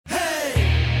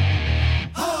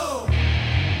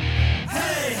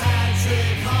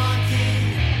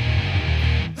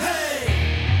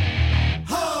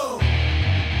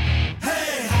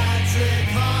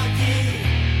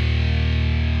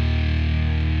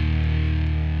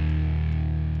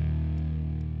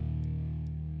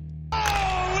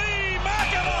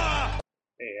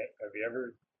you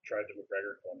ever tried the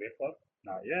McGregor Columbia Club?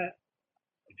 Not yet.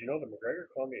 Did you know the McGregor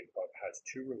Columbia Club has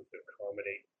two rooms that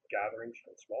accommodate gatherings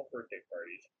from small birthday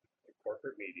parties to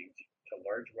corporate meetings to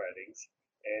large weddings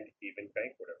and even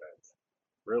banquet events?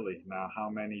 Really? Now,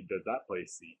 how many does that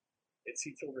place seat? It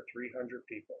seats over 300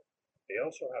 people. They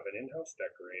also have an in-house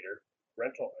decorator,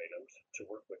 rental items to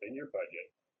work within your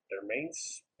budget. Their main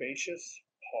spacious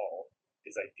hall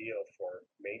is ideal for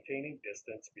maintaining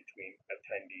distance between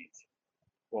attendees.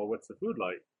 Well, what's the food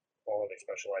like? While they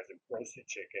specialize in roasted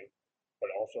chicken,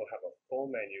 but also have a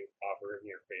full menu offering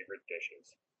your favorite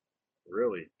dishes.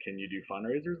 Really? Can you do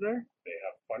fundraisers there? They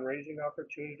have fundraising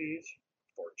opportunities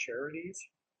for charities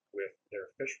with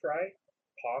their fish fry,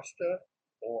 pasta,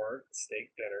 or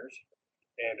steak dinners,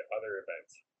 and other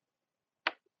events.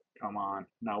 Come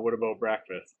on. Now, what about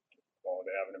breakfast? Well,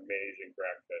 they have an amazing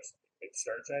breakfast. It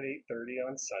starts at 8:30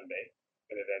 on Sunday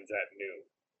and it ends at noon,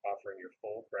 offering your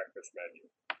full breakfast menu.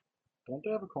 Don't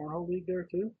they have a cornhole league there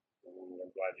too?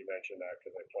 I'm glad you mentioned that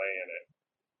because I play in it.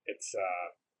 It's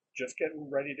just getting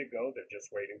ready to go. They're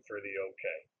just waiting for the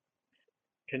okay.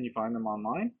 Can you find them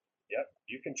online? Yep,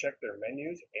 you can check their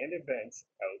menus and events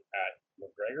out at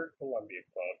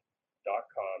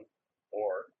McGregorColumbiaClub.com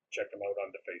or check them out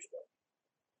on the Facebook.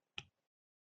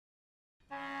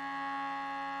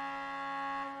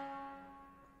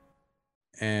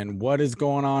 And what is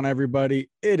going on,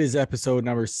 everybody? It is episode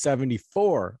number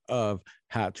 74 of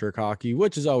Hat Trick Hockey,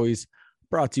 which is always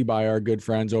brought to you by our good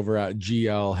friends over at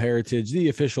GL Heritage, the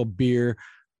official beer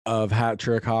of Hat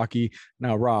Trick Hockey.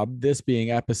 Now, Rob, this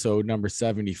being episode number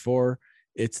 74,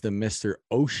 it's the Mr.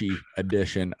 Oshie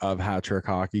edition of Hat Trick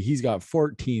Hockey. He's got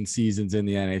 14 seasons in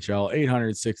the NHL,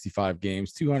 865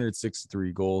 games,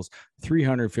 263 goals,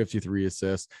 353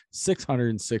 assists,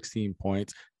 616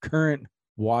 points, current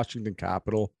Washington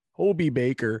Capital, Hobey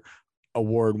Baker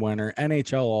award winner,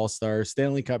 NHL All-Star,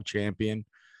 Stanley Cup champion.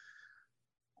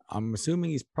 I'm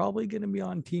assuming he's probably going to be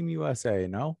on Team USA,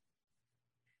 no?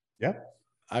 Yep.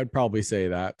 I'd probably say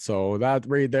that. So that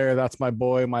right there, that's my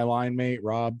boy, my line mate,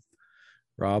 Rob.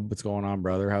 Rob, what's going on,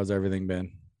 brother? How's everything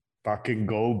been? Fucking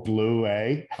go blue,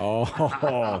 eh?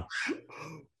 Oh,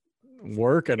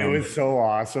 working. It was so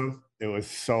awesome. It was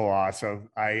so awesome.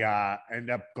 I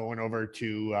ended up going over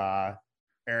to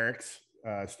Eric's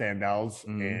Standells,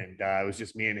 and it was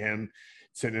just me and him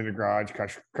sitting in the garage,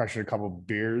 crushing a couple of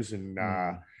beers, and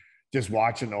just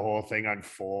watching the whole thing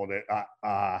unfold.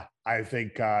 I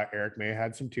think Eric may have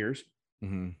had some tears.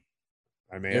 I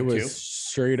may. It was too.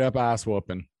 Straight up ass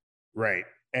whooping. Right,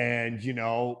 and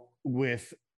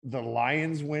with the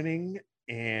Lions winning.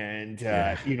 And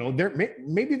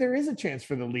maybe there is a chance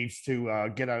for the Leafs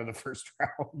to get out of the first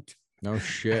round. No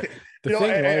shit. The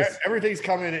thing was, everything's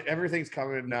coming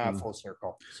full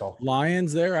circle. So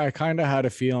Lions there, I kind of had a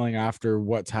feeling after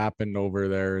what's happened over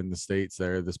there in the States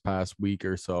there this past week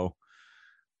or so.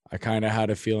 I kind of had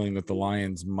a feeling that the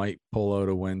Lions might pull out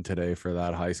a win today for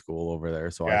that high school over there.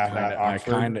 So I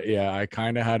kind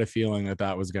of had a feeling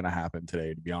that was going to happen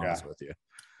today, to be honest with you.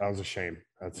 That was a shame.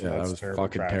 That was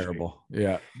fucking terrible.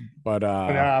 Yeah. But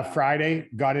Friday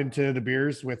got into the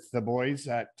beers with the boys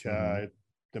at the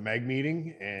Meg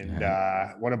meeting, and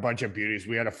what a bunch of beauties.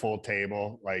 We had a full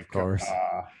table, like, of course.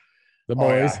 The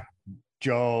boys,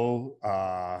 Joe,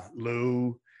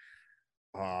 Lou,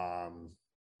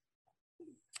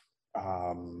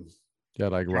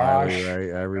 like Josh, Riley, right?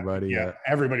 Everybody. Yeah,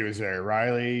 everybody was there.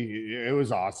 Riley, it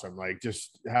was awesome. Like,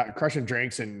 just crushing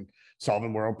drinks and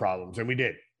solving world problems. And we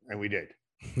did.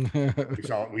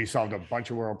 We solved a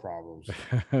bunch of world problems.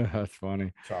 That's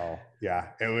funny. So yeah,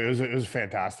 it was a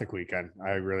fantastic weekend.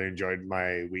 I really enjoyed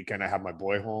my weekend. I had my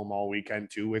boy home all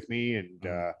weekend too with me, and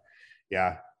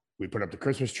we put up the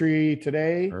Christmas tree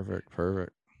today.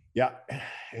 Perfect. Yeah,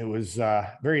 it was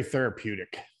very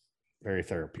therapeutic. Very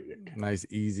therapeutic. Nice,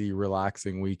 easy,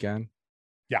 relaxing weekend.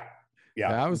 Yeah.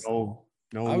 I was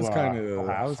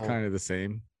kind of the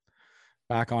same.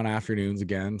 Back on afternoons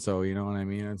again, so you know what I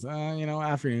mean. It's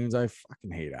afternoons. I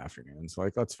fucking hate afternoons.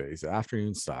 Like, let's face it,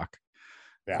 afternoons suck.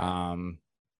 Yeah.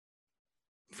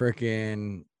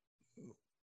 Freaking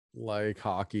like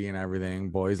hockey and everything.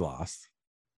 Boys lost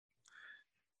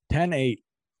 10-8,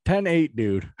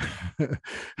 dude.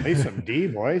 Play some D,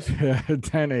 boys.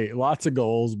 10-8. Lots of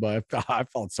goals, but I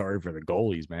felt sorry for the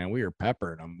goalies, man. We were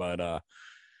peppering them, but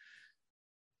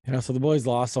so the boys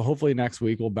lost. So hopefully next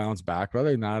week we'll bounce back. But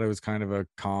other than that, it was kind of a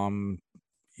calm,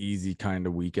 easy kind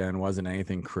of weekend. Wasn't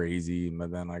anything crazy. But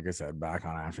then, like I said, back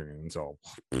on afternoon. So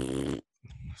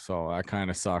that kind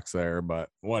of sucks there, but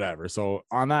whatever. So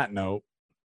on that note,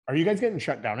 are you guys getting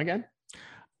shut down again?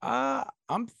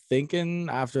 I'm thinking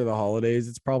after the holidays,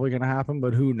 it's probably going to happen,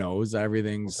 but who knows?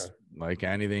 Everything's Like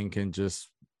anything can just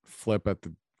flip at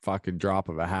the fucking drop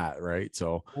of a hat, right?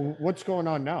 So What's going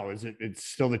on now? Is it's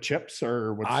still the chips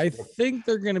or what's? I think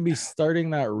they're going to be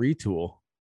starting that retool.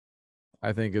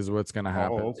 I think is what's going to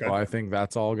happen. okay. So I think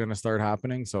that's all going to start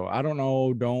happening. So I don't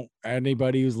know. Don't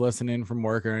anybody who's listening from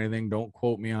work or anything, don't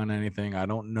quote me on anything. I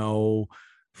don't know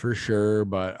for sure,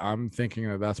 but I'm thinking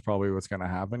that that's probably what's going to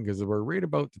happen because we're right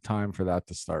about the time for that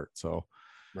to start. So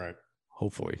Right.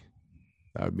 hopefully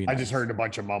that would be I nice. just heard a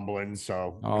bunch of mumbling.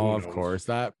 So Oh, of course.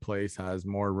 That place has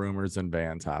more rumors than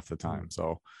vans half the time.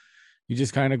 So you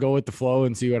just kind of go with the flow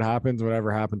and see what happens.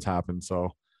 Whatever happens, happens.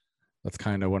 So that's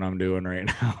kind of what I'm doing right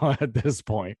now at this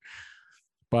point.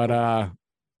 But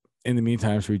in the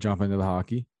meantime, should we jump into the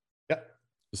hockey? Yep.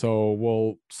 So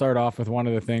we'll start off with one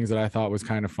of the things that I thought was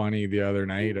kind of funny the other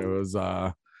night. It was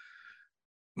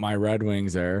my Red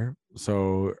Wings there.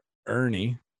 So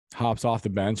Ernie hops off the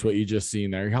bench, what you just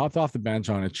seen there. He hopped off the bench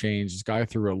on a change. This guy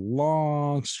threw a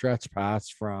long stretch pass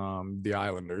from the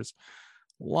Islanders.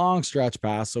 Long stretch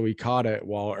pass. So he caught it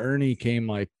while Ernie came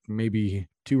like maybe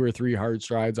 2 or 3 hard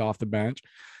strides off the bench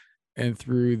and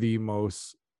threw the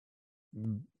most.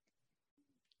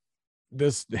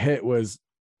 This hit was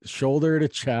shoulder to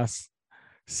chest,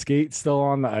 skate still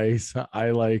on the ice.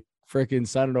 I like freaking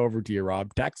sent it over to you,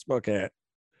 Rob. Textbook hit.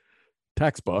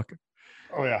 Textbook.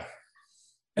 Oh yeah.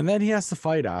 And then he has to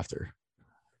fight after.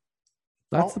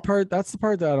 That's the part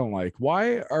that I don't like.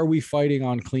 Why are we fighting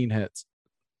on clean hits?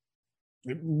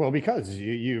 Well, because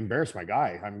you embarrassed my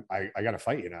guy. I got to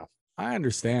fight you now. I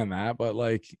understand that, but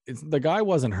like the guy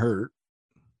wasn't hurt.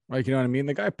 Like, you know what I mean?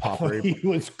 The guy popped right. He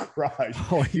was crushed.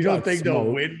 Oh, you don't think the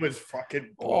wind was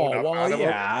fucking blown up out of him?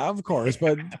 Yeah, of course.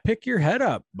 But pick your head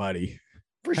up, buddy.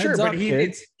 For sure, but he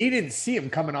didn't see him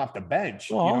coming off the bench.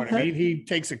 Well, you know what I mean? He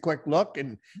takes a quick look,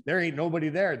 and there ain't nobody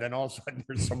there. Then all of a sudden,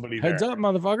 there's somebody there. Heads up,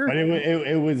 motherfucker! But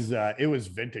it was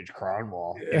vintage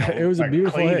Kronwall. You know, it was a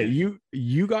beautiful hit.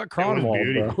 You got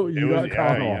Kronwall, bro. You got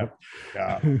Kronwall.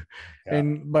 Yeah.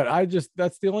 And but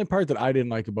that's the only part that I didn't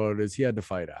like about it is he had to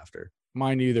fight after.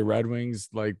 Mind you, the Red Wings,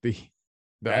 like the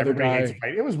other guy.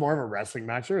 It was more of a wrestling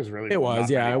match. There was really. It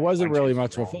was, yeah. It wasn't really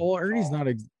much of a. Well, Ernie's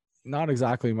not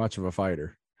exactly much of a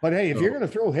fighter. But hey, if you're going to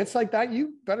throw hits like that,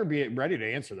 you better be ready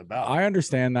to answer the bell. I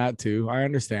understand that too.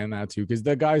 Because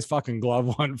the guy's fucking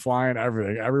glove went flying,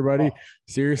 everything. Everybody,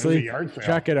 seriously,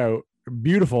 check it out.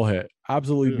 Beautiful hit.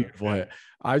 Absolutely beautiful hit.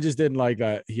 I just didn't like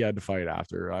that he had to fight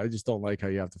after. I just don't like how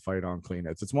you have to fight on clean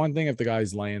hits. It's one thing if the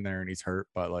guy's laying there and he's hurt,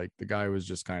 but like the guy was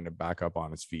just kind of back up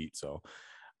on his feet. So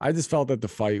I just felt that the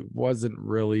fight wasn't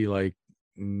really like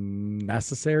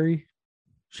necessary,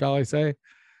 shall I say?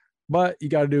 But you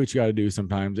got to do what you got to do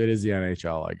sometimes. It is the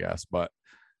NHL, I guess. But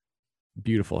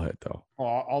beautiful hit, though.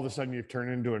 All of a sudden, you've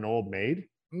turned into an old maid?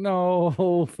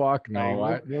 No, fuck no.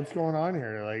 Hey, what's going on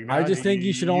here? Like, I just think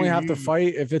you should only have to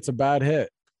fight if it's a bad hit.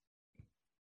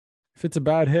 If it's a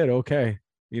bad hit, okay.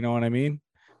 You know what I mean?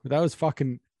 But that was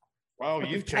fucking. Wow,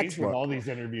 you've changed with all these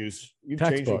interviews. You've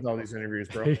changed with all these interviews,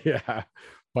 bro. Yeah.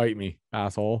 Bite me,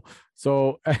 asshole.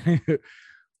 So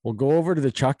we'll go over to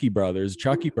the Chucky brothers.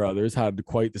 Chucky brothers had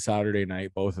quite the Saturday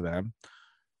night, both of them.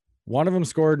 One of them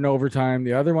scored in overtime.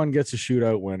 The other one gets a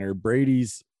shootout winner.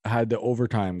 Brady's had the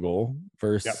overtime goal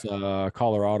versus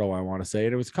Colorado, I want to say.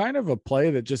 And it was kind of a play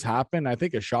that just happened. I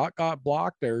think a shot got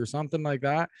blocked or something like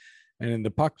that. And then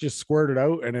the puck just squirted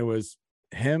out, and it was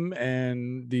him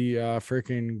and the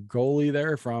freaking goalie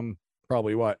there from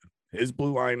probably his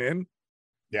blue line in.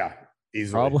 Yeah,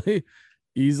 easily. Probably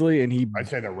easily. And I'd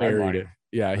say the red line. It.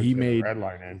 Yeah, he made red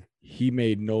line in. He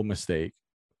made no mistake.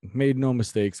 Made no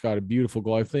mistakes. Got a beautiful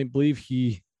goal. I believe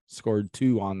he scored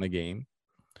 2 on the game.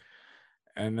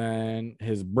 And then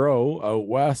his bro out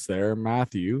west there,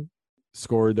 Matthew,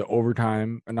 scored the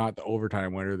overtime, not the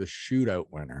overtime winner, the shootout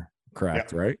winner.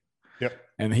 Correct, right? Yep.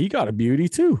 And he got a beauty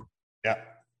too. Yeah.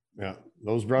 Yeah.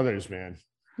 Those brothers, man.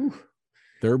 Whew.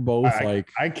 They're both I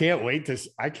can't wait for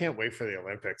the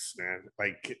Olympics, man.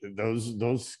 Like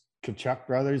those Kachuk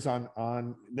brothers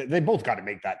they both got to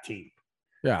make that team.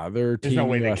 Yeah, they're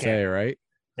Team USA, right?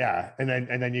 Yeah, and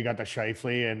then you got the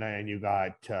Scheifele, and then you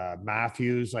got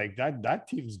Matthews. Like that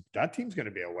team's going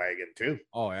to be a wagon too.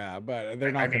 Oh yeah, but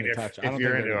they're not going to touch. If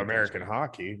you're into American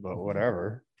hockey, but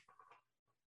whatever.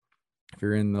 If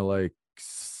you're in the like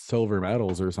silver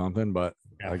medals or something, but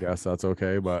I guess that's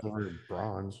okay. But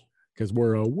bronze, because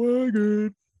we're a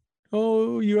wagon.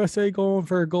 Oh, USA going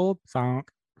for a gold song.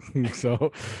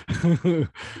 So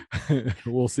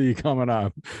we'll see coming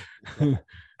up.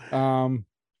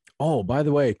 Oh, by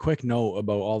the way, quick note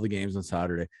about all the games on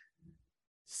Saturday.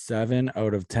 7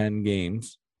 out of 10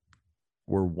 games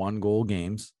were 1-goal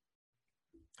games.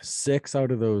 6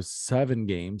 out of those 7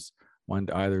 games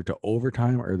went either to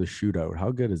overtime or the shootout.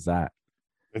 How good is that?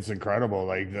 It's incredible.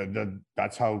 Like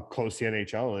that's how close the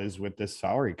NHL is with this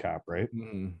salary cap, right?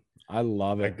 I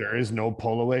love it. Like there is no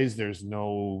pullaways.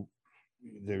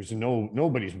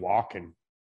 Nobody's walking.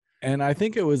 And I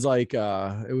think it was like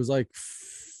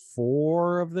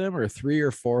 4 of them or 3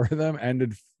 or 4 of them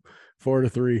ended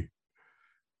 4-3.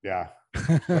 Yeah.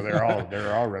 So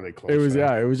they're all really close.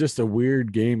 It was just a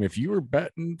weird game. If you were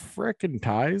betting frickin'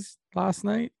 ties last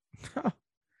night,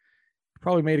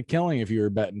 probably made a killing if you were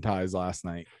betting ties last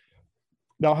night.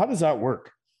 Now, how does that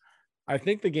work? I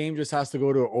think the game just has to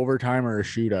go to overtime or a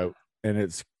shootout, and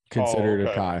it's considered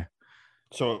a tie.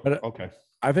 So, But, okay.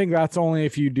 I think that's only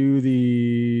if you do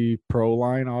the pro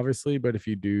line, obviously. But if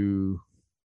you do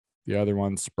the other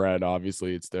one spread,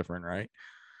 obviously it's different, right?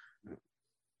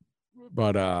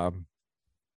 But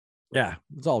yeah,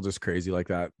 it's all just crazy like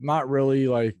that. Not really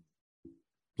like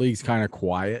league's kind of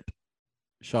quiet,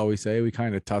 shall we say. We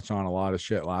kind of touched on a lot of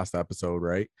shit last episode,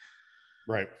 right?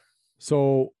 Right.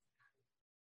 So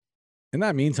in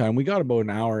that meantime, we got about an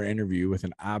hour interview with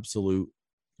an absolute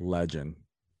legend,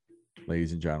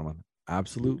 ladies and gentlemen.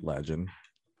 Absolute legend.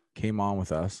 Came on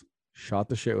with us, shot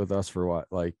the shit with us for what,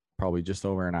 like probably just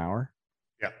over an hour.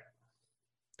 Yeah.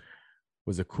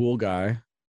 Was a cool guy.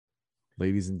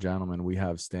 Ladies and gentlemen, we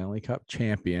have Stanley Cup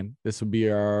champion. This would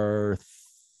be our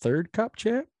 3rd cup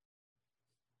champ.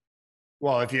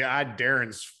 Well, if you add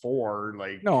Darren's 4,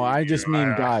 like no, I just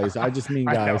mean guys. I just mean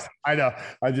guys. I know.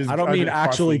 I don't mean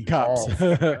actually cups.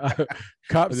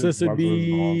 Cups. This would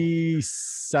be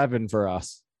 7 for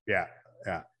us. Yeah.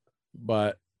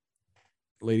 But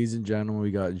ladies and gentlemen,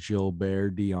 we got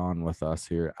Gilbert Dion with us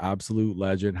here. Absolute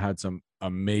legend. Had some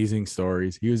amazing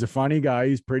stories. He was a funny guy.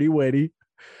 He's pretty witty.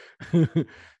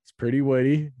 It's pretty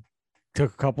witty.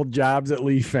 Took a couple jabs at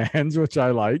Leaf fans, which I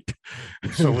liked.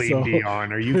 Celine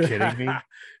Dion, are you kidding me?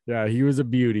 Yeah, he was a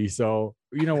beauty. So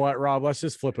you know what, Rob? Let's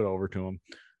just flip it over to him.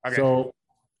 Okay. So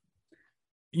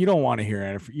you don't want to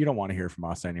hear from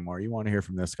us anymore. You want to hear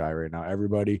from this guy right now.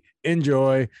 Everybody,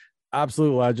 enjoy.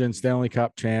 Absolute legend, Stanley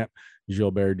Cup champ,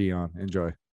 Gilbert Dion.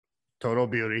 Enjoy. Total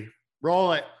beauty.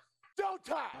 Roll it. Don't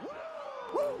tie.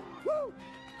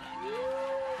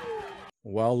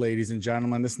 Well, ladies and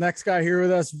gentlemen, this next guy here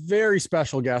with us, very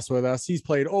special guest with us. He's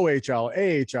played OHL,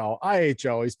 AHL,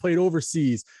 IHL. He's played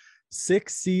overseas.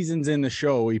 6 seasons in the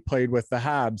show. He played with the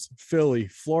Habs, Philly,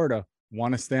 Florida,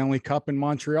 won a Stanley Cup in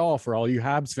Montreal for all you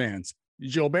Habs fans.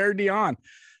 Gilbert Dion,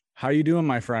 how you doing,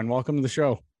 my friend? Welcome to the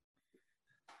show.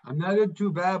 I'm not doing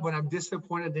too bad, but I'm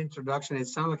disappointed in the introduction. It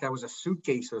sounded like I was a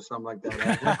suitcase or something like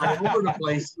that. I went all over the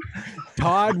place.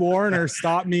 Todd Warner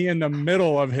stopped me in the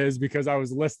middle of his because I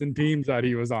was listing teams that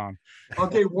he was on.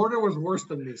 Okay, Warner was worse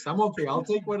than me, so I'm okay. I'll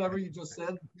take whatever you just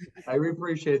said. I really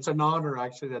appreciate it. It's an honor,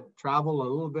 actually, to travel a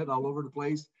little bit all over the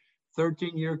place.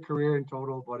 13-year career in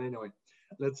total, but anyway,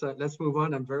 let's move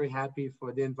on. I'm very happy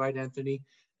for the invite, Anthony.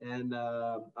 And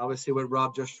obviously with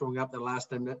Rob just showing up the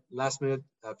last minute,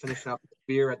 finishing up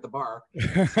beer at the bar.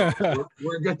 So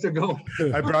we're good to go.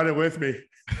 I brought it with me.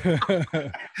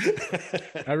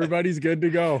 Everybody's good to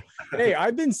go. Hey,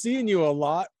 I've been seeing you a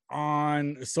lot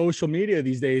on social media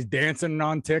these days, dancing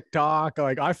on TikTok.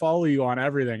 Like I follow you on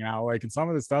everything now. Like, and some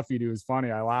of the stuff you do is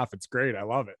funny. I laugh. It's great. I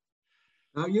love it.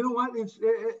 You know what?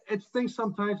 It's things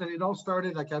sometimes, and it all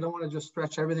started, like, I don't want to just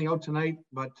stretch everything out tonight,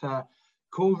 but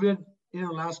COVID, the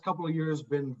last couple of years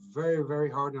been very, very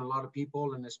hard on a lot of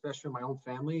people, and especially my own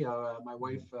family. My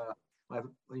wife,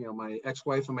 my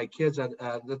ex-wife and my kids at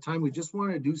the time, we just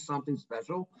wanted to do something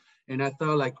special. And I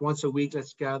thought, like, once a week,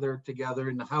 let's gather together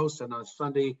in the house. And on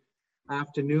Sunday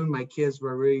afternoon, my kids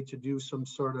were ready to do some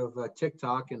sort of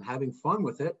TikTok and having fun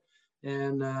with it.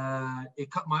 And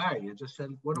it caught my eye. I just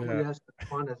said, what don't we have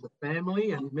fun as a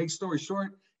family? And make story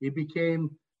short, it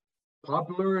became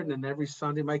popular. And then every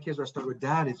Sunday, my kids are starting with,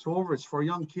 Dad, it's over. It's for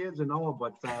young kids and all.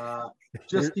 But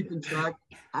just keeping track,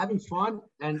 having fun.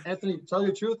 And Anthony, to tell you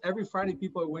the truth, every Friday,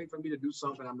 people are waiting for me to do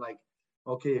something. I'm like,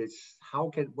 okay,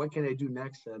 what can I do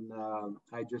next? And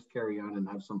I just carry on and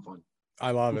have some fun. I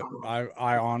love it.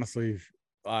 I honestly,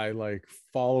 I like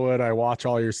follow it. I watch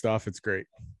all your stuff. It's great.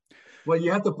 Well,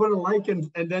 you have to put a like and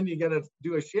then you got to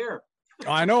do a share.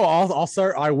 I know. I'll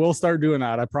start. I will start doing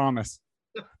that. I promise.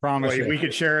 Promise. Well, we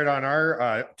could share it on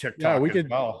our TikTok. Yeah, we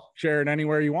could share it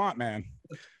anywhere you want, man.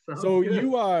 So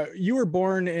you were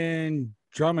born in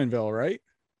Drummondville, right?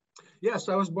 Yes,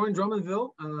 I was born in Drummondville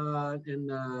in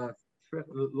a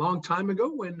long time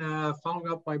ago when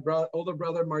following up my older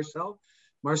brother,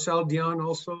 Marcel Dion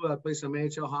also plays some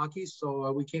AHL hockey.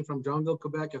 So we came from Drummondville,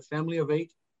 Quebec, a family of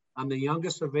 8. I'm the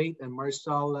youngest of 8, and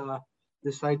Marcel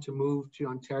decided to move to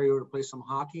Ontario to play some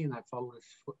hockey, and I followed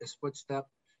his footstep.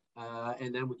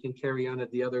 and then we can carry on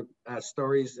at the other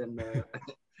stories and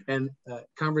and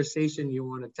conversation you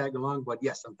want to tag along. But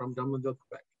yes, I'm from Drummondville,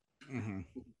 Quebec. Mm-hmm.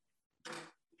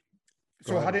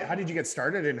 So how did you get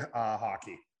started in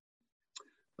hockey?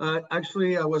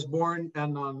 Actually, I was born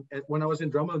and when I was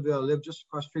in Drummondville, I lived just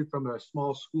across the street from a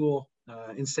small school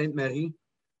in Saint Marie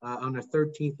on the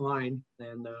 13th line.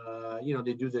 And,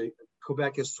 they do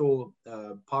Quebec is so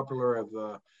popular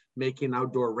of making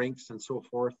outdoor rinks and so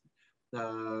forth.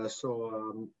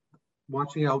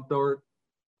 Watching out the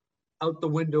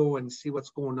window and see what's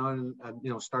going on,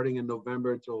 starting in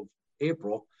November until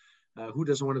April. Who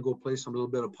doesn't want to go play some little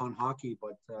bit of pond hockey?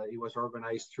 But it was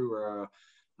organized through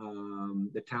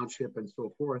the township and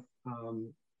so forth.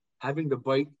 Having the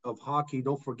bite of hockey,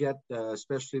 don't forget,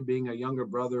 especially being a younger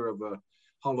brother of a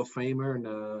Hall of Famer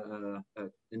and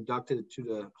inducted to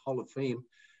the Hall of Fame,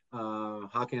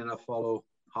 hockey, and I follow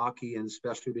hockey, and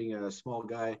especially being a small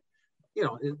guy,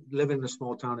 living in a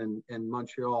small town in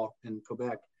Montreal, in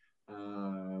Quebec.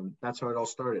 That's how it all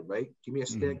started, right? Give me a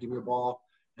stick, give me a ball.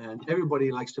 And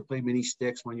everybody likes to play mini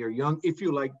sticks when you're young, if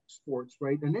you like sports,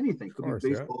 right? And anything, could be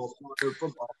baseball, soccer,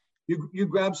 football. You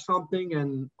grab something,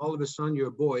 and all of a sudden you're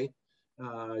a boy.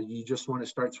 You just want to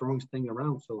start throwing things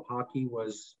around. So hockey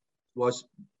was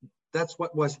that's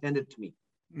what was handed to me.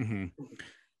 Mm-hmm.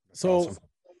 So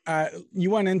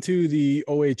you went into the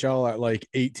OHL at like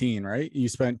 18, right? You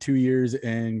spent 2 years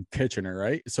in Kitchener,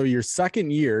 right? So your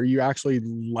second year, you actually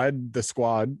led the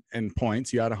squad in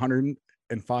points. You had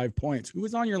 105 points. Who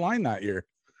was on your line that year?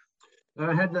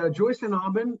 I had Joyce and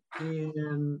Aubin,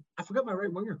 and I forgot my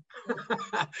right winger.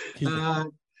 I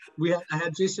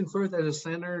had Jason Firth as a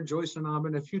center, Joyce and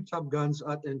Aubin, a few top guns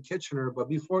in Kitchener. But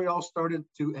before we all started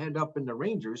to end up in the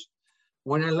Rangers,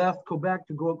 when I left Quebec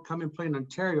to come and play in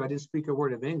Ontario, I didn't speak a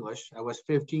word of English. I was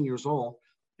 15 years old,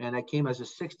 and I came as a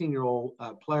 16-year-old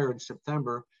player in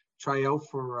September, try out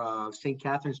for St.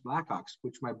 Catharines Blackhawks,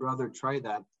 which my brother tried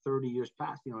that 30 years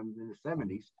past, in the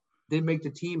 70s. Didn't make the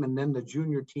team, and then the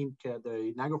junior team,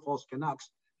 the Niagara Falls Canucks,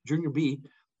 Junior B,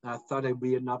 thought it'd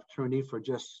be an opportunity for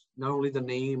just not only the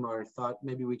name, or thought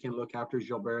maybe we can look after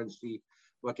Gilbert and see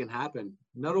what can happen.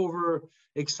 Not over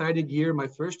excited year, my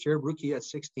first year, rookie at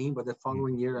 16, but the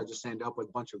following year I just ended up with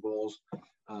a bunch of goals.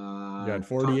 You had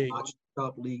 48.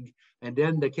 Top league. And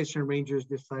then the Kitchener Rangers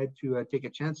decided to take a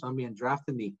chance on me and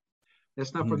drafted me.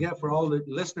 Let's not forget, for all the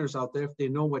listeners out there, if they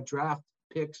know what draft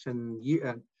picks and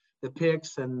the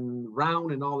picks and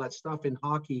round and all that stuff in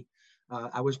hockey,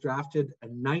 I was drafted a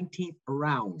 19th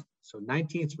round. So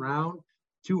 19th round,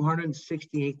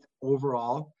 268th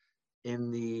overall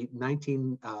in the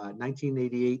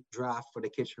 1988 draft for the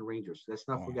Kitchener Rangers. Let's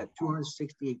not forget,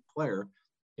 268 player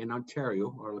in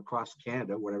Ontario or across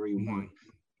Canada, whatever you want.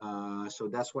 So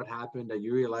that's what happened.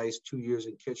 You realize 2 years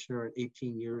in Kitchener at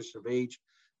 18 years of age,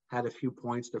 had a few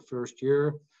points the first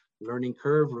year, learning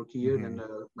curve, rookie year. And then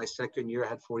my second year I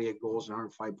had 48 goals and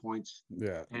 105 points.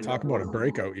 Yeah. And talk about a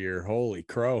breakout year. Holy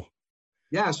crow.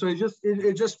 Yeah. So it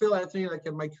just feel, I think, like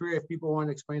in my career, if people want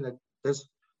to explain that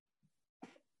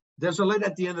there's a light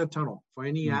at the end of the tunnel for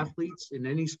any athletes in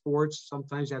any sports.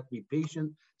 Sometimes you have to be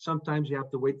patient. Sometimes you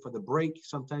have to wait for the break.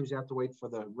 Sometimes you have to wait for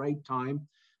the right time.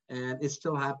 And it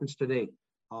still happens today.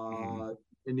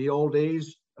 In the old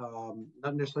days,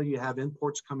 not necessarily you have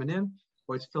imports coming in,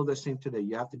 but it's still the same today.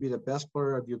 You have to be the best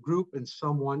player of your group, and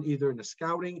someone either in the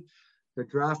scouting, the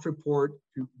draft report,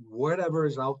 whatever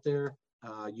is out there,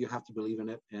 you have to believe in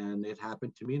it. And it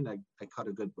happened to me, and I caught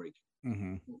a good break.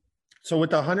 So with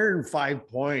the 105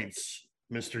 points,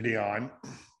 Mr. Dion,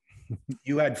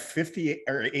 you had 50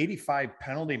 or 85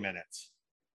 penalty minutes.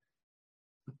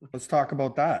 Let's talk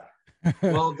about that.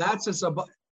 Well,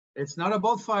 it's not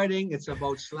about fighting. It's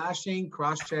about slashing,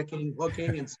 cross-checking,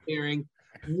 hooking, and spearing.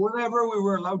 Whatever we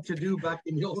were allowed to do back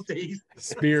in the old days.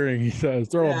 Spearing, he says.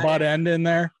 Throw a butt end in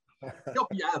there. Oh,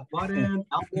 yeah, butt end,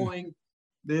 elbowing.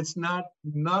 It's not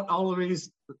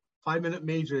always 5-minute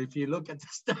major. If you look at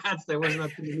the stats, there wasn't a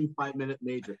 5-minute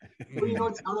major. But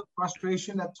it's out of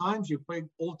frustration at times. You play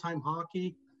old-time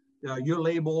hockey. You're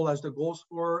labeled as the goal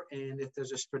scorer, and if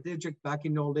there's a strategic back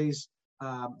in the old days,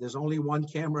 there's only one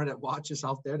camera that watches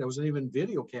out there. There wasn't even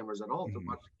video cameras at all to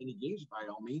watch any games, by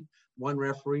all means. One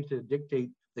referee to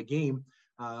dictate the game.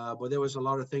 But there was a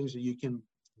lot of things that you can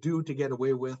do to get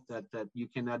away with that you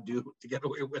cannot do to get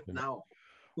away with now.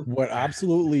 What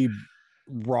absolutely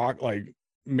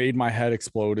made my head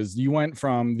explode is you went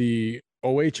from the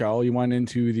OHL, you went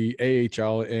into the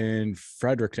AHL in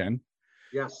Fredericton.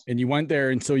 Yes. And you went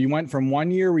there. And so you went from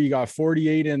 1 year where you got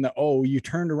 48 in the O, you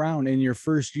turned around in your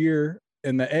first year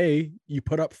in the A, you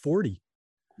put up 40.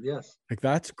 Yes. Like,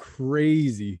 that's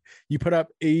crazy. You put up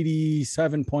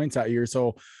 87 points that year.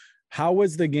 So How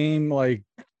was the game like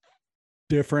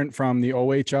different from the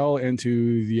OHL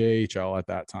into the AHL at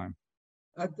that time?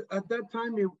 At that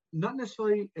time, not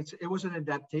necessarily it was an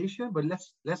adaptation, but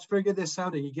let's figure this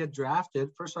out. And you get drafted.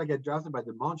 First, I get drafted by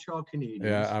the Montreal Canadiens.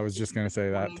 Yeah, I was just gonna say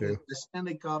that winning too. The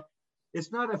Stanley Cup.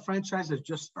 It's not a franchise that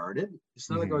just started. It's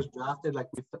not like I was drafted like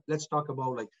let's talk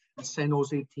about like a San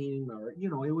Jose team, or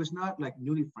it was not like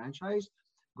newly franchised.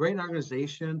 Great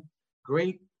organization,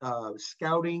 great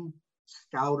scouting,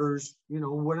 scouters,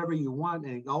 whatever you want,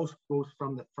 and it all goes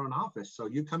from the front office. So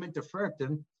you come into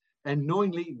Fredericton, and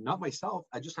knowingly, not myself,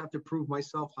 I just have to prove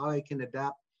myself how I can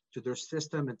adapt to their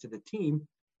system and to the team.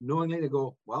 Knowingly, to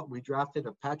go, well, we drafted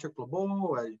a Patrick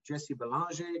LeBeau, a Jesse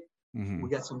Belanger. We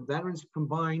got some veterans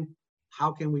combined.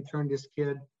 How can we turn this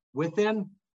kid within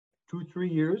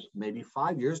 2-3 years, maybe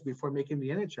 5 years before making the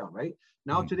NHL, right?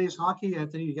 Now, today's hockey,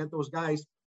 Anthony, you get those guys,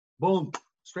 boom,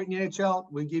 straight in the NHL.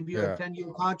 We give you a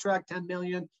 10-year contract, $10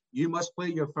 million. You must play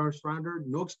your first rounder,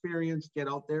 no experience, get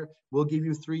out there. We'll give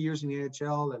you 3 years in the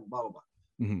NHL and blah, blah, blah.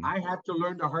 I had to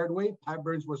learn the hard way. Pat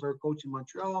Burns was our coach in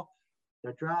Montreal.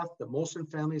 The draft, the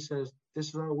Molson family says, this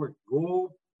is how it works.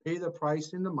 Go pay the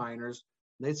price in the minors.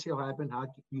 Let's see what happens, how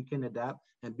you can adapt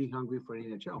and be hungry for the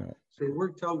NHL. Yeah. So it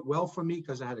worked out well for me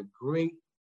because I had a great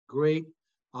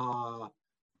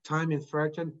time in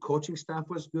Fredericton. Coaching staff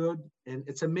was good. And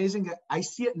it's amazing. I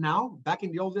see it now. Back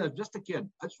in the old days, I'm just a kid.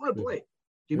 I just want to play.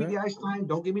 Give me the ice time.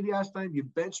 Don't give me the ice time. You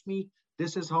bench me.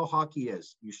 This is how hockey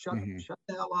is. You shut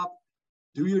the hell up.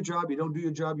 Do your job. You don't do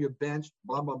your job, you're benched,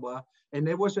 blah, blah, blah. And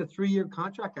there was a 3-year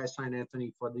contract I signed,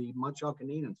 Anthony, for the Montreal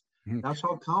Canadiens. That's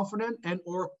how confident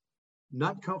or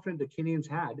not confident the Canadiens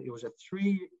had. It was a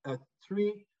three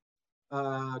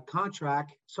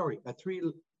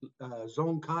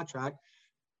zone contract.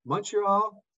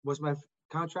 Montreal was my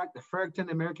contract, the Fredericton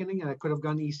American League, and I could have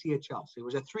gone ECHL. So it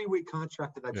was a 3-week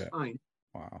contract that I signed.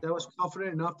 Wow. That was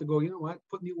confident enough to go, you know what,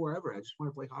 put me wherever. I just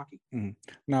want to play hockey.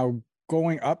 Now,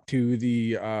 going up to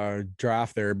the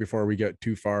draft there, before we get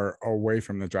too far away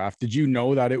from the draft, did you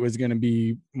know that it was going to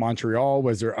be Montreal?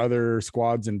 Was there other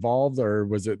squads involved, or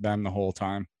was it them the whole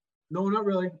time? No, not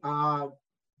really.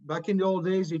 Back in the old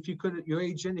days, if you could, your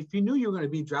agent, if you knew you were going to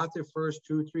be drafted first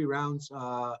 2-3 rounds,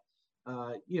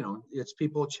 it's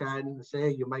people chatting and say,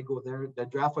 hey, you might go there. The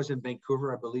draft was in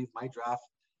Vancouver, I believe, my draft.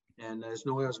 And there's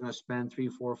no way I was going to spend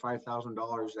 $3,000, $4,000,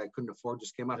 $5,000 I couldn't afford.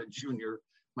 Just came out of junior.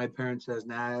 My parents says,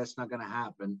 nah, that's not going to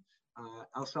happen.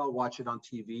 I'll watch it on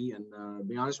TV. And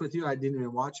be honest with you, I didn't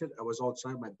even watch it. I was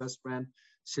outside. My best friend,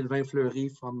 Sylvain Fleury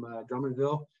from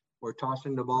Drummondville, were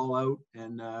tossing the ball out.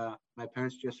 And my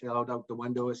parents just yelled out the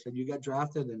window and said, you got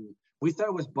drafted. And we thought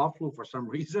it was Buffalo for some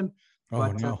reason. Oh,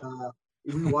 but no.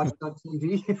 we watched it on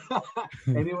TV.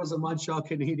 And it was the Montreal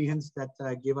Canadiens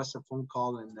that gave us a phone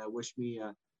call and wished me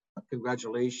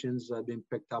congratulations, being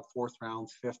picked up 4th round,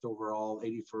 5th overall,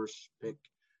 81st pick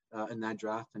in that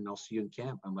draft, and I'll see you in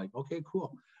camp. I'm like, okay,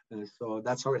 cool. And so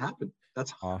that's how it happened.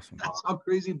 That's awesome. That's how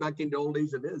crazy back in the old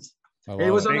days it is.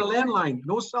 It was on a landline,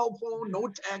 no cell phone, no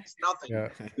text, nothing. Yeah.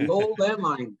 The old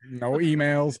landline. No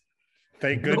emails.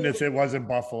 Thank goodness it wasn't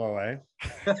Buffalo, eh?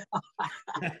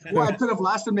 Well, I could have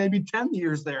lasted maybe 10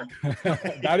 years there.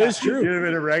 That is true. You'd have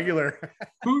been a regular.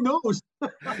 Who knows?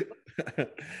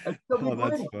 Oh,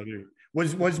 that's funny.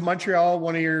 Was Montreal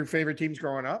one of your favorite teams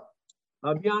growing up?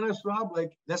 I'll be honest, Rob,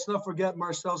 like, let's not forget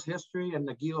Marcel's history and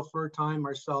the Guy Lafleur time.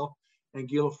 Marcel and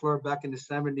Guy Lafleur back in the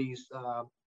 70s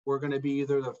were going to be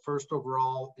either the 1st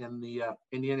overall in the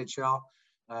NHL.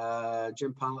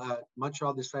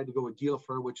 Montreal decided to go with Guy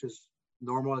Lafleur, which is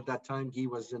normal at that time. Guy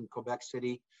was in Quebec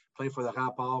City playing for the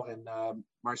Raptors, and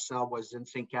Marcel was in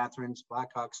St. Catharines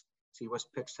Blackhawks. So he was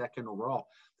picked 2nd overall.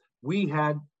 We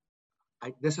had,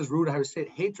 this is rude, I would say,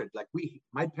 hatred. Like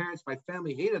my parents, my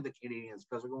family hated the Canadiens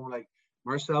because they're going like,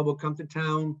 Marcel will come to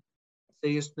town,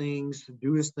 say his things,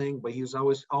 do his thing, but he was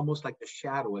always almost like the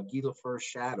shadow, a Guy Lafleur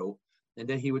shadow. And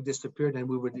then he would disappear. Then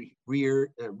we would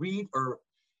read or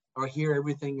hear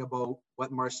everything about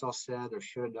what Marcel said or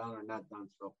should have done or not done.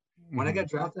 So when I got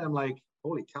drafted, I'm like,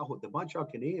 holy cow, the Montreal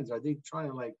Canadiens, are they trying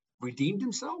to like redeem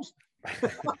themselves? At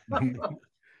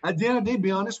the end of the day, be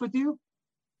honest with you,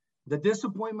 the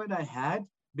disappointment I had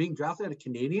being drafted at the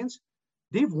Canadiens,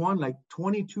 they've won like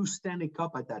 22 Stanley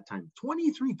Cup at that time,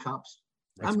 23 cups.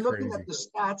 That's I'm looking crazy. at the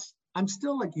stats. I'm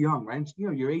still like young, right?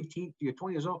 You're 18, you're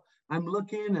 20 years old. I'm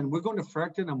looking and we're going to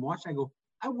Fredericton. I'm watching. I go,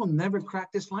 I will never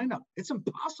crack this lineup. It's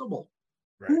impossible.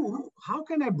 Right. How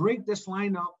can I break this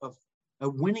lineup of a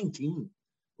winning team,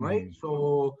 right?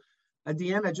 So at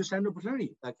the end, I just had an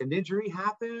opportunity. Like an injury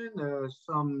happened,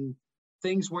 some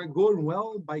things weren't going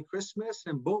well by Christmas,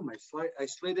 and boom, I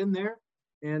slid in there.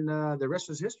 and the rest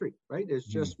is history, right? It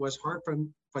just was hard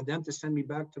for them to send me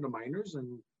back to the minors,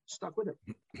 and stuck with it.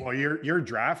 Well, your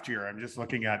draft year, I'm just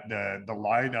looking at the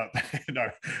lineup, and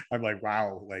I'm like,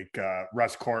 wow, like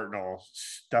Russ Courtnall,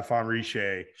 Stefan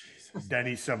Richer,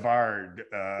 Denny Savard,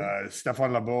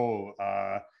 Stefan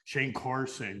Lebeau, Shane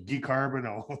Corson, Guy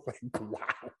Carbonneau. Like,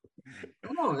 wow.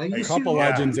 Oh, and A you couple see,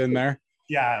 legends in there.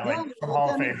 Yeah, like Yeah, some Hall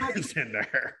of I mean, Famers in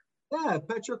there. yeah,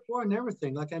 Patrick Roy and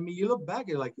everything. Like, I mean, you look back,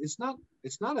 you're like, it's not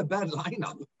a bad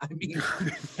lineup. I mean,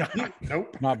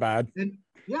 Nope. Not bad. and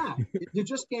yeah, you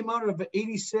just came out of an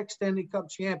 '86 Stanley Cup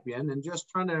champion and just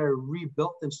trying to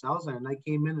rebuild themselves. And I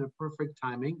came in a perfect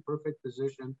timing, perfect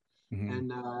position,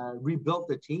 and rebuilt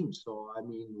the team. So I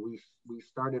mean, we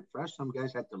started fresh. Some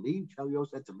guys had to leave. Chelios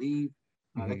had to leave.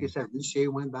 Like I said, Richer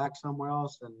went back somewhere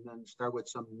else, and then start with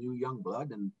some new young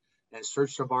blood. And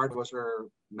Serge Savard was our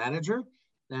manager,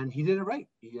 and he did it right.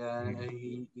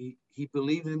 He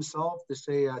believed in himself to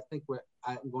say, I think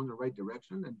I'm going the right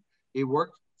direction, and he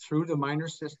worked through the minor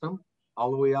system all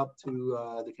the way up to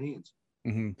the Canadians.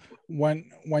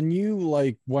 When you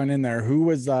like went in there, who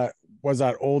was that? Was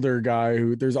that older guy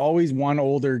who? There's always one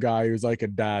older guy who's like a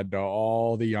dad to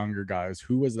all the younger guys.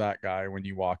 Who was that guy when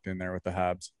you walked in there with the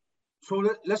Habs? So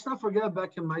let's not forget,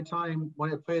 back in my time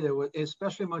when I played it,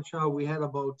 especially Montreal, we had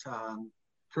about,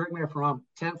 correct me if I'm wrong,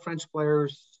 10 French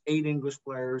players, 8 English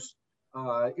players.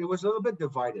 It was a little bit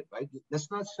divided, right? Let's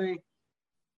not say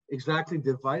exactly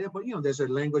divided, but, there's a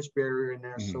language barrier in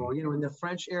there. So, in the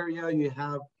French area,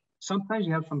 sometimes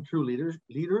you have some true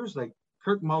leaders like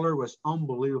Kirk Muller was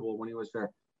unbelievable when he was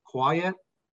there. Quiet,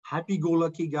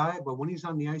 happy-go-lucky guy, but when he's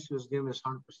on the ice, he was giving us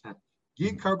 100%.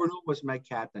 Guy Carbonneau was my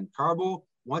captain. Carbo,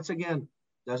 once again,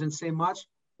 doesn't say much,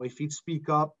 but if he'd speak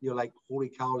up, you're like, holy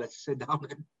cow, let's sit down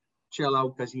and chill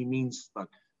out, because he means stuff.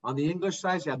 On the English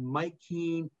side, you have Mike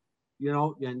Keane,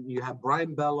 and you have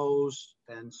Brian Bellows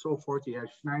and so forth. You have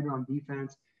Schneider on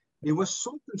defense. It was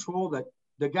so controlled that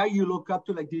the guy you look up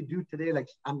to, like they do today, like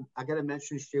I got to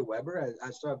mention Shea Weber.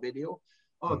 I saw a video.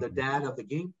 Oh, the dad of the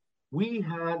game. We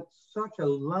had such a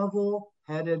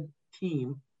level-headed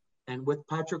team. And with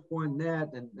Patrick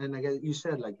Warnett and like you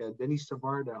said, like Denis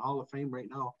Savard, Hall of Fame right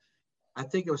now, I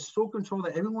think it was so controlled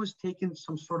that everyone was taking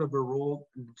some sort of a role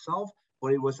in himself,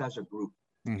 but it was as a group.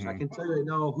 So I can tell you right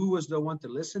now who was the one to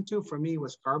listen to. For me,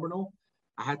 was Carbonneau.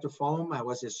 I had to follow him. I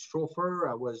was his chauffeur.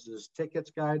 I was his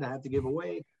tickets guide. I had to give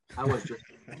away. I was just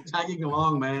tagging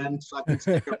along, man. So I could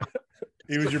stick around.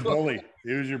 He was your bully.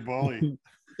 He was your bully.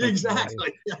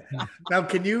 Exactly. Now,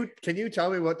 can you tell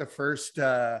me what the first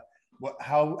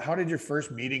how did your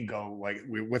first meeting go, like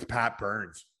with Pat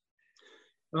Burns?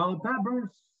 Well, Pat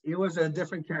Burns, he was a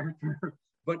different character,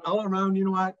 but all around, you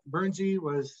know what, Burnsy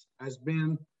has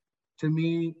been to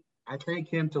me. I thank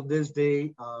him till this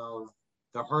day of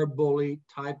the hard bully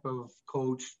type of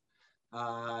coach,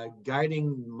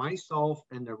 guiding myself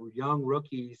and the young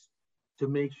rookies to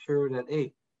make sure that,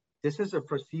 hey, this is a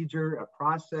procedure, a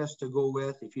process to go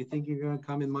with. If you think you're going to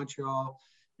come in Montreal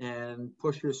and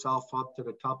push yourself up to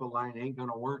the top of the line, it ain't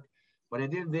going to work. But at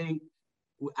the end of the day,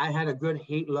 I had a good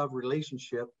hate-love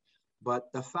relationship.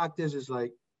 But the fact is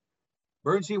like,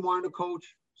 Burnsy wanted to coach,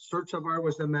 Serge Savard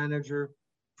was the manager,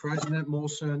 President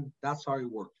Molson, that's how he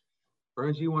worked.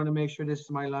 Burnsy wanted to make sure this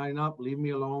is my lineup, leave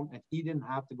me alone, and he didn't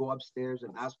have to go upstairs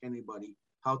and ask anybody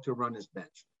how to run his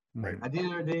bench. Right. At the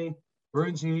end of the day,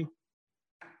 Burnsy,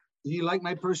 did he like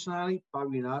my personality?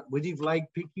 Probably not. Would he like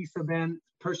Pinky Saban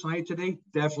personality today?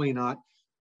 Definitely not.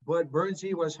 But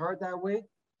Burnsy was hard that way,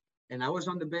 and I was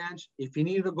on the bench. If he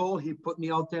needed a goal, he put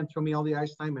me out there and throw me all the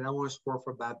ice time, and I want to score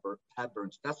for Pat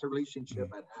Burns. That's the relationship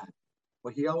I had.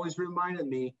 But he always reminded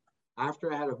me,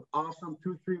 after I had an awesome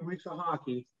 2-3 weeks of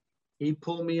hockey, he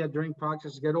pulled me during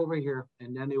practice, get over here.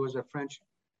 And then it was a French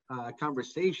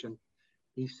conversation.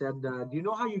 He said, do you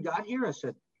know how you got here? I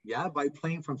said, yeah, by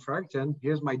plane from Fredericton.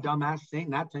 Here's my dumb ass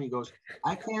saying that. And he goes,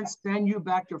 I can't send you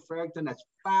back to Fredericton as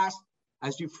fast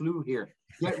as you flew here.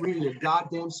 Get rid of your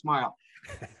goddamn smile.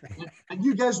 And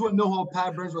you guys wouldn't know how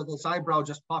Pat Burns with his eyebrow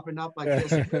just popping up like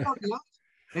this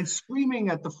and screaming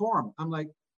at the forum. I'm like,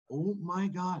 oh my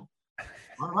God.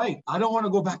 All right. I don't want to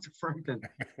go back to Fredericton.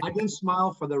 I didn't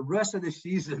smile for the rest of the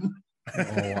season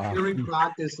during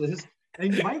practices.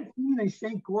 And Mike Keane and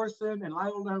Shane Corson and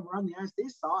Lyle were on the ice. They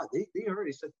saw it. They heard it.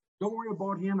 He said, don't worry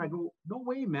about him. I go, no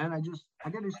way, man. I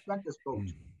got to respect this coach.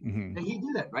 And he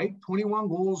did it, right? 21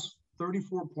 goals,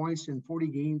 34 points in 40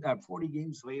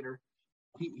 games later.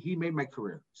 He made my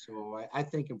career. So I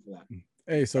thank him for that.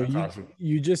 Hey, so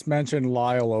you just mentioned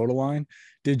Lyle Odeline.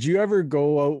 Did you ever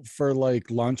go out for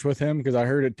like lunch with him? Because I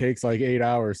heard it takes like 8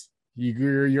 hours.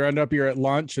 You end up, you're at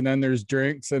lunch, and then there's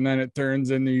drinks, and then it turns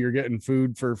into you're getting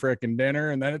food for frickin'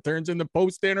 dinner, and then it turns into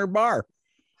post-dinner bar.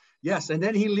 Yes, and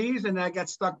then he leaves, and I got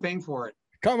stuck paying for it.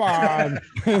 Come on.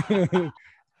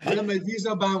 And then my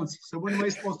visa bounced. So what am I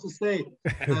supposed to say?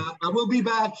 I will be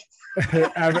back.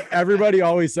 Everybody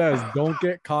always says, don't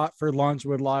get caught for lunch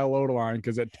with Lyle Odeline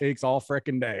because it takes all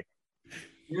frickin' day.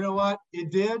 You know what?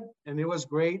 It did, and it was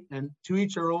great. And to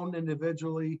each our own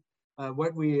individually.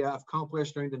 What we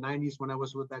accomplished during the 90s when I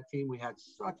was with that team, we had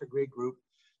such a great group.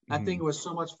 I think it was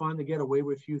so much fun to get away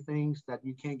with a few things that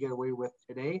you can't get away with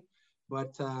today.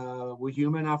 But we're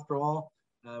human after all.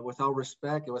 With all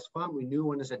respect, it was fun. We knew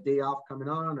when there's a day off coming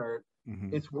on, or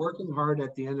it's working hard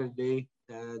at the end of the day.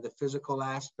 The physical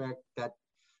aspect that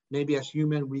maybe as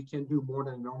human we can do more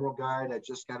than a normal guy that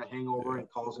just got a hangover and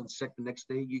calls in sick the next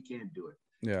day. You can't do it.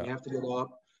 Yeah, you have to get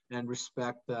up and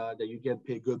respect that you get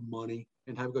paid good money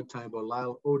and have a good time. But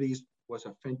Lyle Odis was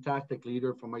a fantastic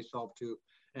leader for myself too,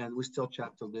 and we still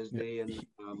chat till this day. And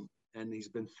he's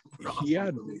been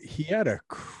awesome. He had a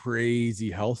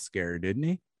crazy health scare, didn't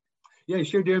he? Yeah, he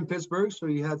sure did in Pittsburgh. So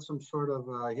he had some sort of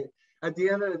at the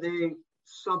end of the day,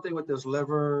 something with his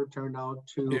liver turned out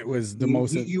to. It was the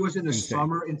He was in the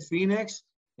summer in Phoenix,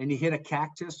 and he hit a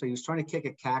cactus. So he was trying to kick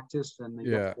a cactus, and he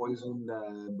got poisoned,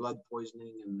 blood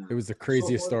poisoning, and it was the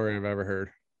craziest story I've ever heard.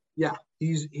 Yeah,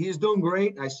 he's doing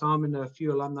great. I saw him in a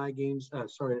few alumni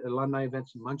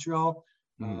events in Montreal.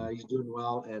 He's doing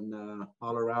well, and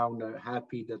all around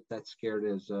happy that scared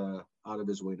is out of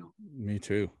his way now. Me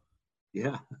too.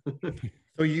 Yeah.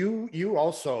 So you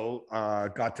also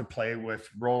got to play with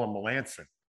Roland Melanson.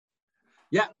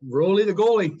 Yeah, Rolly the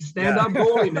goalie, stand-up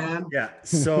goalie, man. Yeah.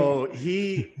 So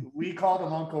we called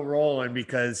him Uncle Roland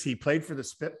because he played for the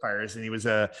Spitfires, and he was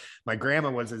my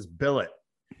grandma was his billet.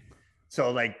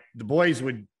 So like the boys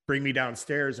would bring me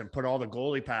downstairs and put all the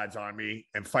goalie pads on me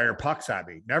and fire pucks at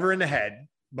me. Never in the head,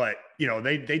 but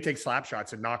they take slap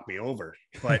shots and knock me over.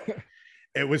 But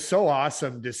it was so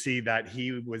awesome to see that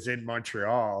he was in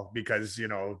Montreal because,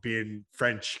 being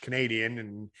French Canadian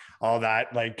and all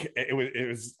that, like it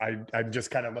was, I'm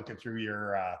just kind of looking through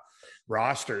your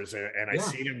rosters and I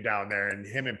seen him down there, and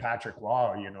him and Patrick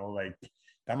Waugh, like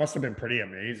that must've been pretty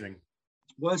amazing.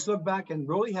 Well, let's look back, and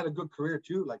Rolly had a good career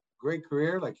too, like great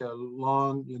career, like a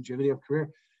long longevity of career.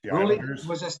 Rolly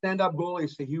was a stand-up goalie,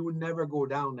 so he would never go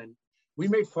down. And we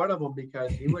made fun of him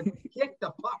because he would kick the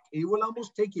puck. He would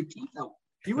almost take your teeth out.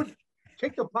 He would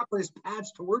kick the puck with his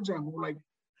pads towards him. We're like,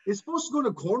 it's supposed to go to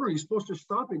the corner. He's supposed to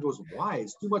stop. He goes, why?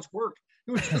 It's too much work.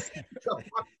 He would just kick the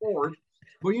puck forward.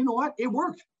 But you know what? It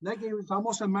worked. That game was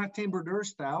almost a Martin Brodeur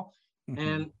style.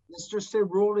 And let's just say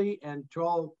Rolly, and to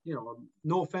all,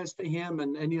 no offense to him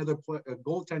and any other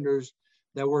goaltenders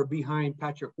that were behind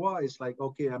Patrick Waugh, it's like,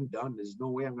 okay, I'm done. There's no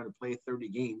way I'm going to play 30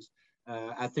 games.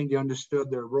 I think they understood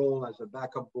their role as a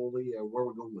backup goalie, where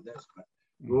we're going with this. But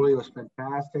Rolly was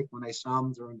fantastic when I saw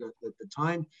him during the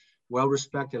time. Well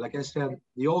respected. Like I said,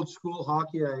 the old school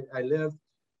hockey I lived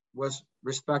was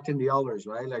respecting the elders,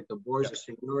 right? Like the boys of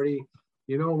seniority.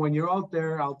 When you're out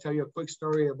there, I'll tell you a quick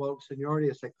story about seniority.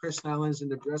 It's like Chris Allen's in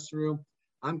the dressing room.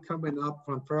 I'm coming up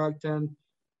from Fredericton.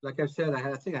 Like I said,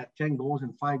 I think I had 10 goals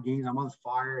in 5 games. I'm on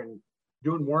fire and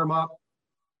doing warm-up.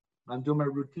 I'm doing my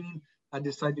routine. I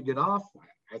decide to get off.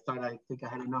 I think I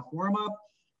had enough warm-up.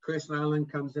 Chris Allen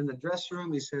comes in the dressing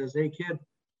room. He says, hey, kid,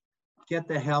 get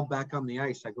the hell back on the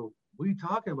ice. I go, what are you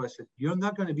talking about? I said, you're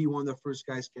not going to be one of the first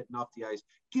guys getting off the ice.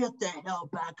 Get the hell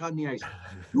back on the ice.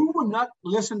 Who would not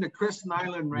listen to Chris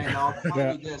Nyland right now? I'll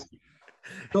tell you this.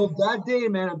 So that day,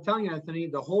 man, I'm telling you, Anthony,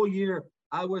 the whole year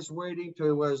I was waiting till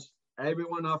it was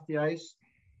everyone off the ice,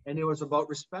 and it was about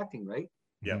respecting, right?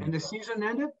 Yeah. And the season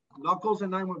ended. Knuckles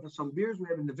and I went for some beers. We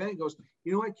had an event. He goes,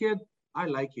 you know what, kid? I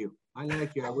like you.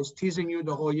 I was teasing you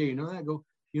the whole year. You know that? I go,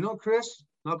 Chris,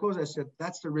 Knuckles, I said,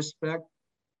 that's the respect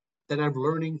that I'm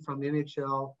learning from the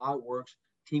NHL, how it works,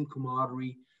 team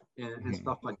camaraderie, and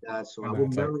stuff like that. So I will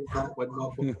never let what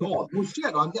Knuckles. Oh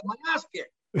shit! I'll get my ass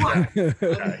kicked.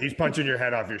 Yeah, he's punching your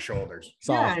head off your shoulders.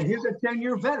 Yeah, and he's a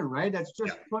 10-year veteran, right? That's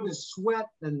just put his sweat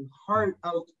and heart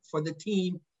out for the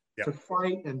team to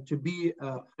fight and to be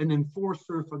an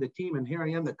enforcer for the team. And here I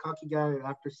am, the cocky guy.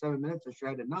 After 7 minutes, I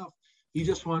had enough. He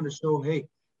just wanted to show, hey,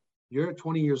 you're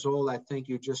 20 years old. I think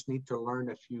you just need to learn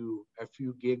a few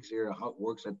gigs here, how it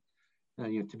works,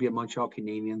 to be a Montreal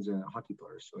Canadiens hockey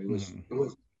player. So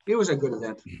it was a good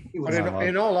event. But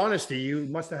in all honesty, you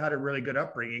must have had a really good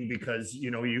upbringing because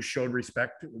you showed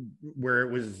respect where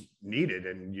it was needed,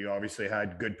 and you obviously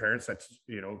had good parents that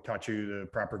taught you the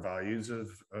proper values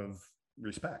of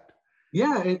respect.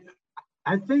 Yeah,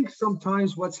 I think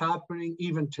sometimes what's happening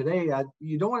even today,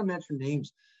 you don't want to mention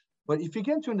names, But if you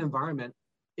get into an environment,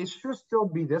 it should still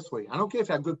be this way. I don't care if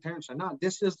you have good parents or not.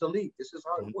 This is the league. This is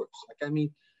how it works. Like, I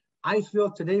mean, I feel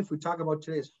today, if we talk about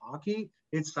today's hockey,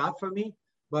 it's sad for me,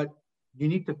 but you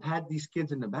need to pat these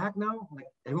kids in the back now. Like,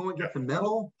 everyone gets a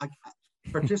medal, like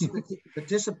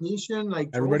participation, like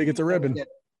everybody gets a ribbon.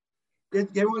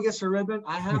 Everyone gets a ribbon.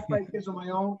 I have 5 kids of my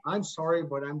own. I'm sorry,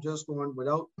 but I'm just going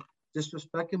without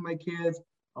disrespecting my kids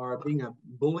or being a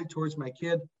bully towards my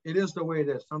kid. It is the way it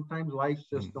is. Sometimes life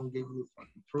just don't give you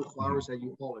throw flowers at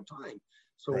you all the time.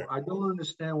 So I don't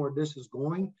understand where this is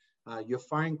going. You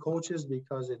find coaches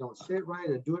because they don't say it right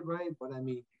or do it right. But I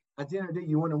mean, at the end of the day,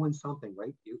 you want to win something,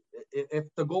 right? If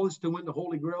the goal is to win the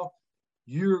Holy Grail,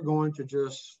 you're going to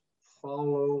just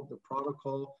follow the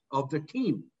protocol of the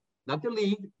team, not the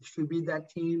league. It should be that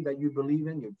team that you believe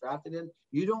in, you're drafted in.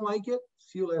 You don't like it,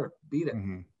 see you later. Beat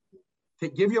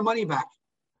it. Give your money back.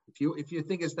 If you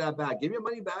think it's that bad, give your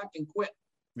money back and quit.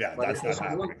 Yeah, But that's not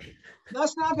happening.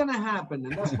 That's not going to happen,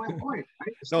 and that's my point.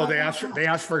 Right? No, they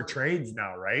ask for trades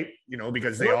now, right? You know,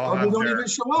 because they all have don't their even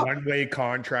show up. one-way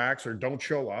contracts or don't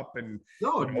show up and they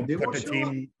put won't the show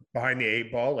team behind the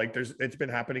 8 ball. Like it's been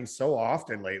happening so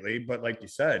often lately. But like you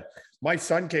said, my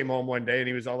son came home one day and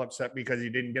he was all upset because he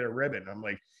didn't get a ribbon. I'm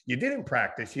like, you didn't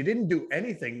practice. You didn't do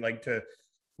anything like to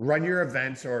run your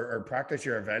events or practice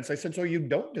your events. I said, so you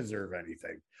don't deserve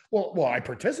anything. Well, I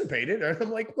participated. And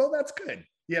I'm like, well, that's good.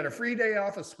 You had a free day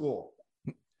off of school.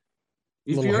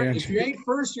 If you ain't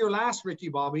first, you're last, Ricky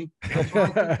Bobby. That's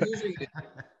why I keep using it.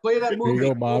 Play that movie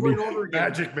go, Bobby. over and over again.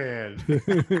 Magic Man.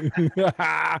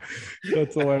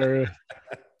 That's hilarious.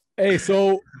 Hey,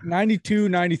 so 92,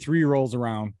 93 rolls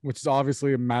around, which is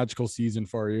obviously a magical season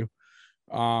for you.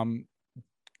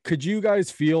 Could you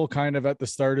guys feel kind of at the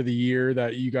start of the year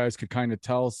that you guys could kind of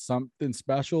tell something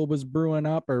special was brewing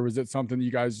up, or was it something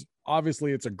you guys,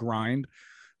 obviously it's a grind,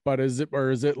 but is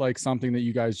it like something that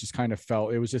you guys just kind of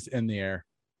felt it was just in the air?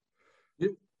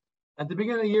 At the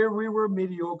beginning of the year, we were a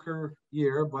mediocre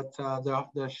year, but the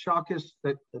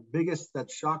biggest that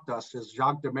shocked us is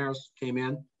Jacques Demers came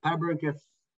in. Pabrick gets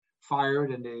fired,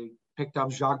 and they picked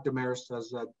up Jacques Demers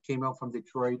as came out from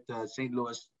Detroit, St.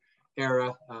 Louis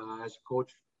era as a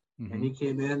coach. And he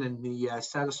came in and he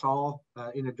sat us all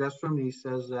in the dressing room. And he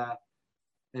says,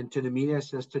 and to the media,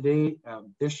 says, today,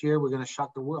 this year, we're going to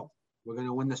shock the world. We're going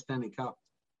to win the Stanley Cup.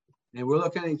 And we're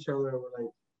looking at each other. We're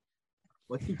like,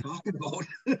 what's he talking about?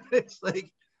 It's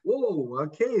like, whoa,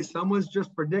 okay. Someone's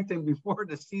just predicting before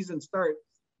the season starts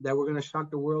that we're going to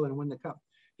shock the world and win the cup.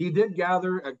 He did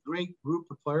gather a great group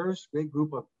of players, great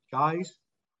group of guys,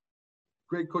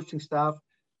 great coaching staff,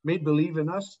 made believe in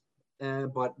us.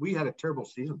 But we had a terrible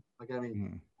season. Like, I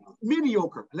mean,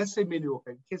 mediocre. Let's say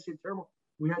mediocre. You can't say terrible.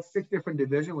 We had 6 different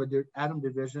divisions. We did Adam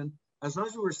division. As long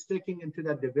as we were sticking into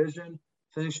that division,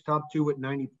 finished top 2 with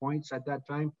 90 points at that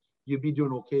time, you'd be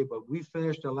doing okay. But we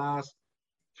finished the last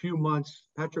few months.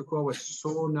 Patrick Roy was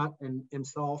so not in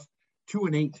himself,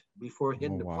 2-8 before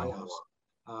hitting the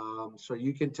playoffs. So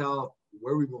you can tell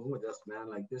where we're going with this, man.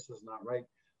 Like, this is not right.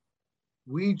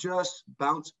 We just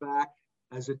bounced back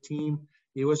as a team.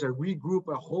 It was a regroup,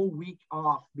 a whole week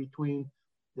off between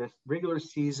the regular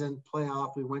season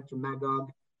playoff. We went to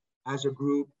Magog as a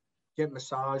group, get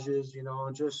massages,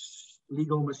 just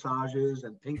legal massages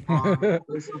and ping pong.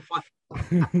 Play some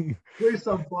fun. Play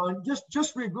some fun.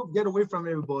 Just regroup, get away from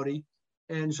everybody.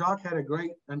 And Jacques had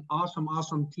an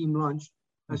awesome team lunch.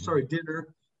 Dinner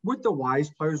with the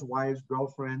players' wives,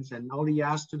 girlfriends. And all he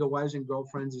asked to the wives and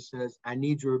girlfriends, he says, I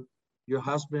need your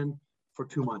husband for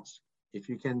 2 months. If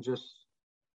you can just,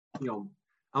 be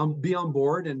on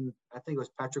board. And I think it was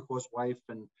Patrick Roy's wife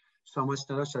and someone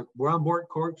stood up, said, we're on board,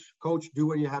 coach, do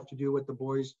what you have to do with the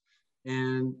boys.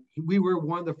 And we were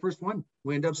one of the first one.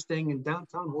 We ended up staying in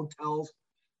downtown hotels.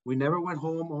 We never went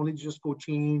home, only just go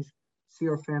change, see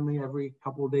our family every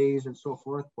couple of days and so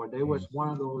forth. But it was one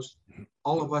of those,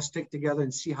 all of us stick together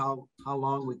and see how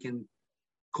long we can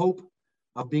cope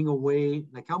of being away,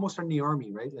 like almost in the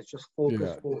army, right? Let's just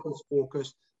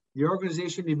focus. The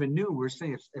organization even knew, we're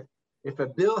saying if a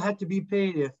bill had to be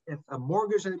paid, if a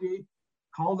mortgage had to be,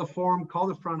 call the forum, call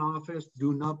the front office,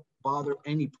 do not bother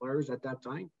any players at that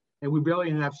time. And we barely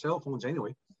didn't have cell phones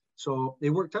anyway. So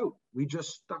it worked out. We just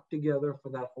stuck together for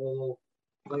that whole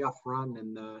playoff run,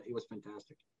 and it was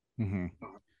fantastic.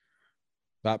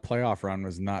 That playoff run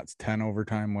was nuts. 10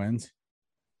 overtime wins.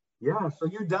 Yeah, so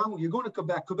you're going to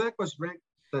Quebec. Quebec was ranked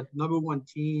the #1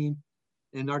 team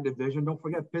in our division. Don't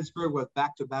forget Pittsburgh with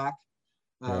back-to-back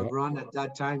run at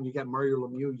that time. You got Mario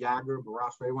Lemieux, Jagger,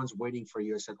 Barras, everyone's waiting for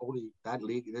you. I said, holy, that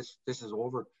league, this is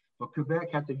over. But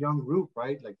Quebec had the young group,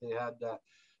 right? Like they had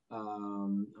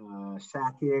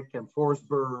Sakic and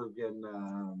Forsberg and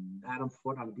Adam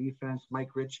Foote on defense,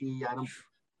 Mike Ritchie,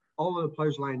 all of the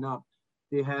players lined up.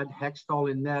 They had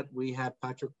Hextall in net. We had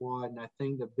Patrick Waugh, and I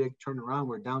think the big turnaround,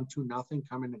 we're down 2-0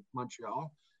 coming to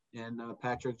Montreal. And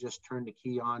Patrick just turned the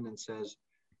key on and says,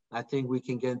 I think we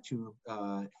can get into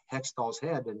Hextall's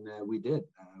head. And we did.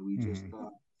 We just,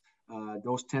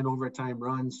 those 10 overtime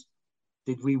runs,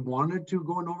 did we want it to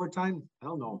go in overtime?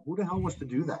 Hell no. Who the hell wants to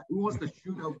do that? Who wants to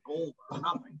shoot out goal or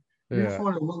nothing? We just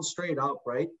want to run straight up,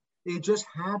 right? It just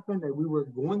happened that we were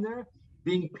going there,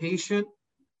 being patient.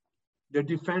 The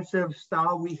defensive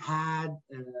style we had,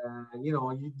 you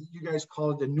know, you guys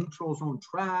call it the neutral zone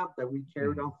trap that we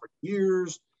carried on for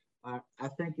years. I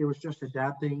think it was just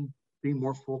adapting, being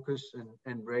more focused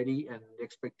and ready, and the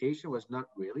expectation was not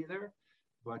really there.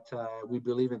 But we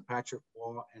believe in Patrick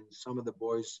Waugh and some of the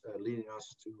boys leading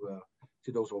us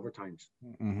to those overtimes.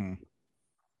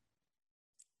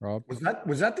 Rob, was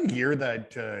that the year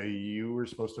that you were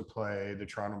supposed to play the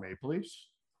Toronto Maple Leafs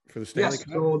for the Stanley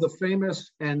Cup? So the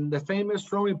famous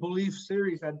Toronto Maple Leaf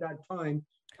series at that time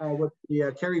with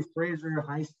the Kerry Fraser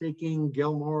high sticking,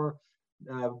 Gilmore,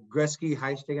 Gretzky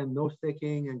high stick and no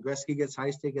sticking, and Gretzky gets high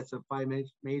stick, gets a 5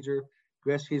 major.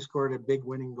 Gretzky scored a big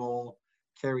winning goal.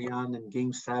 Carry on in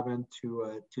Game 7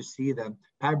 to see them.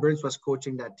 Pat Burns was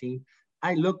coaching that team.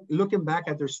 Looking back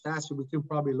at their stats, we can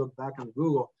probably look back on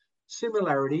Google.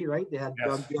 Similarity, right? They had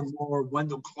Doug Gilmore,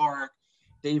 Wendell Clark,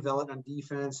 Dave Ellett on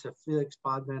defense, Felix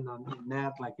Podman on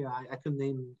net. Like, I couldn't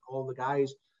name all the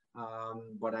guys,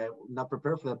 but I'm not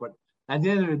prepared for that. But at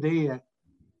the end of the day,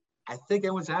 I think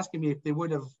everyone's asking me if they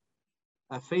would have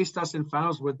faced us in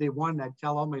finals, would they won? I'd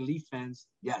tell all my Leaf fans,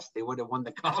 yes, they would have won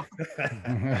the cup.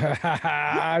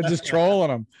 just trolling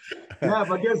them. Yeah,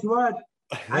 but guess what?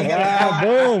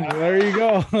 Boom! There you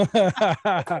go.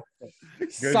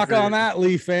 Suck on that,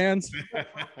 Leaf fans.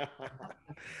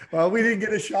 Well, we didn't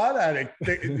get a shot at it.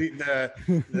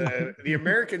 The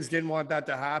Americans didn't want that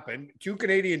to happen. 2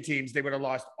 Canadian teams, they would have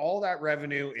lost all that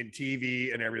revenue in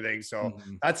TV and everything. So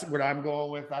that's what I'm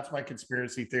going with. That's my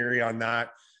conspiracy theory on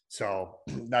that. So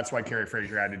that's why Kerry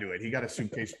Fraser had to do it. He got a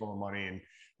suitcase full of money, and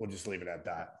we'll just leave it at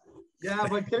that. Yeah,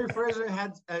 but Kerry Fraser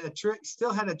had a trick,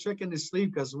 still had a trick in his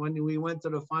sleeve, because when we went to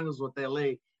the finals with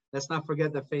LA, let's not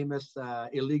forget the famous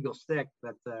illegal stick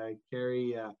that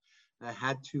Kerry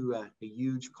had to a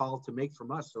huge call to make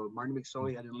from us. So Marty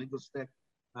McSorley had an illegal stick,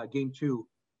 Game 2.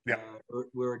 Yeah,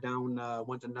 we were down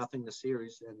 1-0 the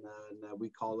series, and we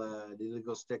call the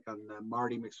illegal stick on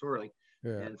Marty McSorley.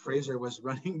 Yeah. And Fraser was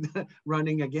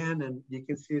running again, and you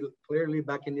can see clearly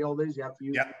back in the old days, you have to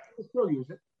use you still use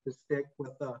it, the stick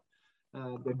with the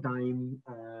dime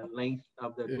length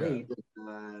of the blade.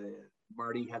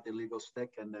 Marty had the legal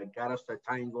stick and got us the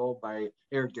tying goal by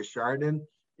Eric Desjardins,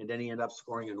 and then he ended up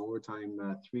scoring in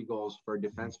overtime 3 goals for a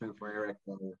defenseman for Eric.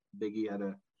 Biggie had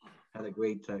a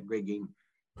great game.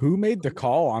 Who made the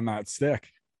call on that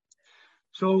stick?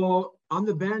 So on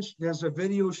the bench, there's a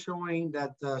video showing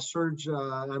that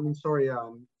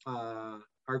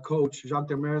our coach, Jacques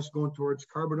Demers, going towards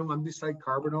Carbonneau. I'm beside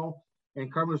Carbonneau,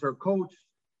 and Carbonneau's our coach,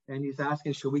 and he's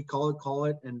asking, should we call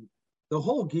it? And the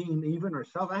whole game, even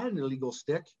ourselves, I had an illegal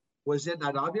stick. Was it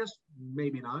not obvious?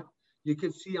 Maybe not. You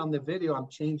could see on the video, I'm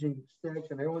changing sticks,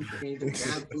 and everyone's changing.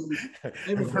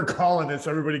 If we're calling this,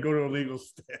 everybody go to a legal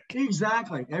stick.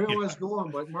 Exactly. Everyone's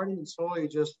going, but Marty McSorley,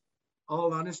 just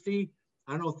all honesty,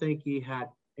 I don't think he had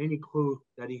any clue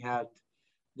that he had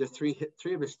the three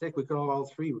of his stick. We could all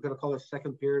 3. We could have called a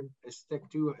second period, a stick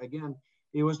 2 again.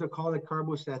 It was the call that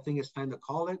Carbo said, I think it's time to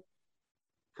call it.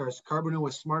 Because Carbonneau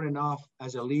was smart enough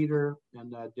as a leader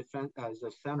and as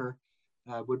a center,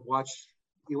 would watch.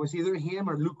 It was either him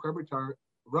or Luc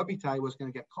Robitaille was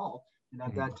going to get called. And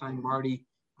at that time, Marty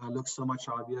looked so much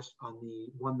obvious on the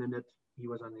 1 minute he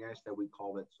was on the ice that we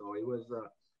called it. So it was a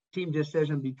team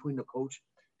decision between the coach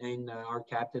and our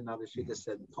captain. Obviously, just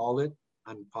said, call it.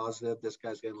 I'm positive this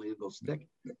guy's going to leave those stick,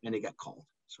 and he got called.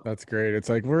 So that's great. It's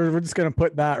like we're just going to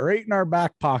put that right in our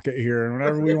back pocket here, and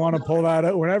whenever we want to pull that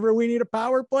out, whenever we need a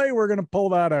power play, we're going to pull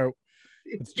that out.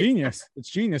 It's genius. It's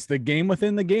genius. The game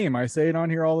within the game. I say it on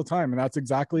here all the time, and that's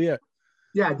exactly it.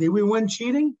 Yeah. Did we win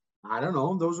cheating? I don't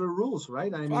know. Those are rules,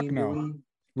 right? I mean, no.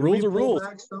 Rules are rules.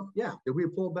 Yeah. Did we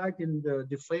pull back in the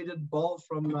deflated ball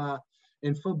from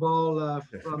in football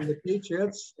from the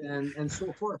Patriots and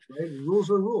so forth, right? Rules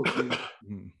are rules.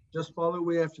 Just follow what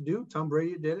we have to do. Tom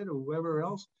Brady did it, or whoever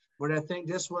else. But I think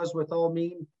this was, with all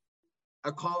mean,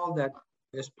 a call that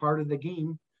is part of the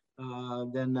game.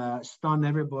 Then stunned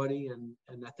everybody, and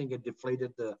I think it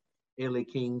deflated the LA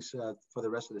Kings for the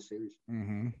rest of the series.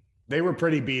 They were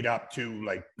pretty beat up too,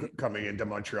 like coming into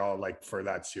Montreal, like for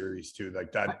that series too.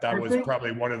 Like that I was think-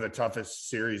 probably one of the toughest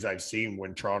series I've seen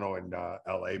when Toronto and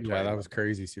LA played. Yeah, that was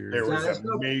crazy It serious. was let's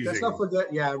amazing. not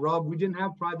forget, yeah, Rob, we didn't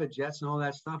have private jets and all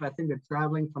that stuff. I think they're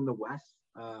traveling from the West.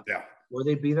 Yeah. Were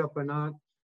they beat up or not?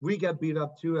 We got beat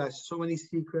up too. So many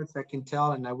secrets I can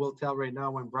tell, and I will tell right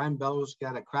now. When Brian Bellows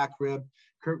got a cracked rib,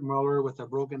 Kurt Muller with a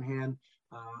broken hand,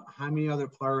 how many other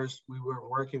players we were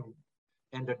working,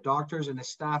 and the doctors and the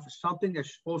staff, something they're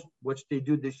supposed, which they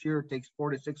do this year, it takes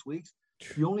 4 to 6 weeks.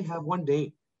 You only have 1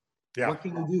 day. Yeah. What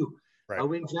can you do? Right. Are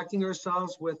we injecting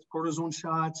ourselves with cortisone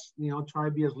shots? Try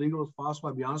to be as legal as possible.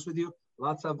 I'll be honest with you.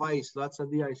 Lots of ice, lots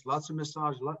of the ice, lots of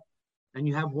massage, and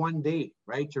you have 1 day,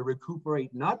 right, to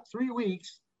recuperate, not 3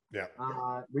 weeks. Yeah.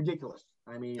 Ridiculous.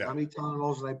 I mean, Yeah. how many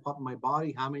Tylenols did I pop in my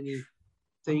body? How many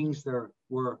things there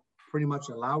were pretty much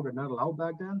allowed or not allowed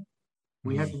back then?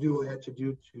 We had to do what we had to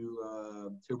do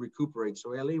to recuperate.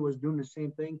 So LA was doing the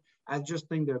same thing. I just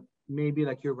think that maybe,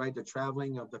 like you're right, the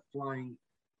traveling of the flying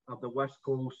of the West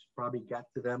Coast probably got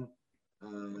to them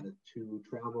to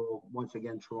travel once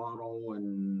again Toronto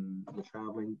and the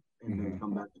traveling and then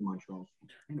come back to Montreal.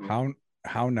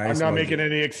 How nice. I'm not was making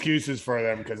it? any excuses for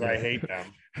them because I hate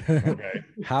them. Okay.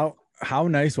 How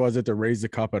nice was it to raise the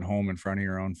cup at home in front of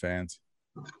your own fans?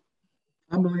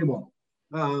 Unbelievable.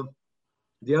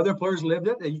 The other players lived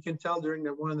it, and you can tell during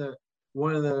one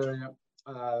of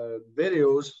the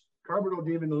videos. Carberto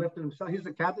even lifted himself. He's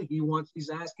the captain. He's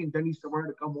asking Denny Savard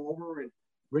to come over and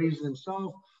raise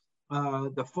himself.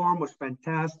 The forum was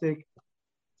fantastic.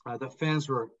 The fans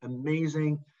were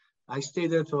amazing. I stayed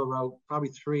there till around probably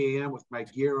 3 a.m. with my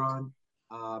gear on.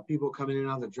 People coming in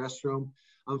and out of the dress room.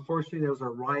 Unfortunately, there was a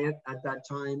riot at that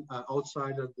time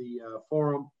outside of the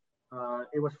forum.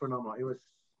 It was phenomenal.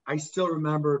 I still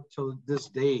remember till this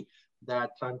day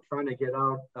that I'm trying to get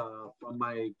out from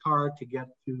my car to get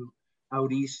to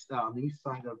out east, on the east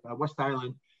side of West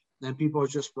Island. And people are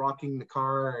just rocking the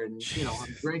car and,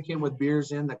 I'm drinking with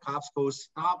beers in. The cops go,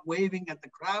 stop waving at the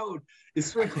crowd.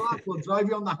 It's 3 o'clock. We'll drive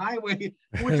you on the highway,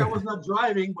 which I was not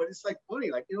driving, but it's like funny.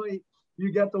 Like,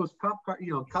 you get those cop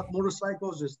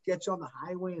motorcycles just get you on the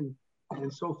highway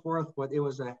and so forth. But it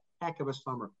was a heck of a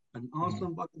summer, an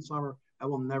awesome fucking summer. I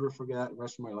will never forget the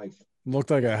rest of my life. Looked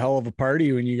like a hell of a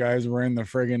party when you guys were in the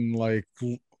friggin'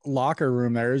 locker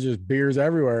room. There was just beers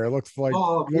everywhere. It looks like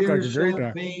beer, a great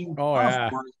champagne. Oh yeah,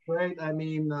 right. I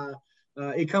mean,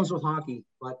 it comes with hockey,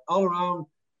 but all around,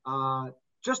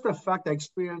 just the fact I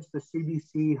experienced the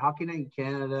CBC Hockey Night in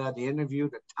Canada, the interview,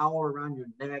 the towel around your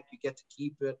neck, you get to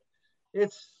keep it.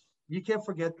 You can't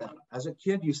forget that. As a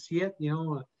kid, you see it,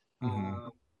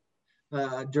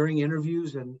 during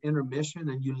interviews and intermission,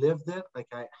 and you lived it. Like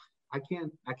I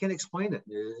can't explain it.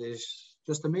 It's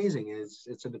just amazing.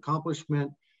 It's an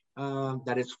accomplishment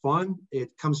that it's fun.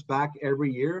 It comes back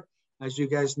every year. As you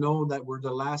guys know, that we're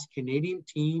the last Canadian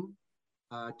team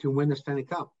to win the Stanley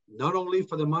Cup. Not only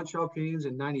for the Montreal Canadiens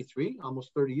in '93,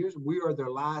 almost 30 years, we are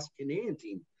their last Canadian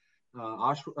team.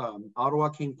 Ottawa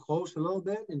came close a little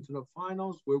bit into the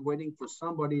finals. We're waiting for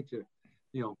somebody to,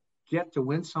 get to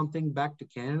win something back to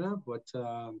Canada. But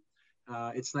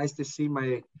it's nice to see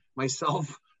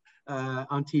myself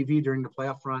on TV during the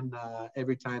playoff run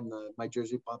every time my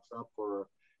jersey pops up or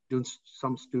doing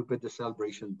some stupid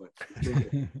celebration. But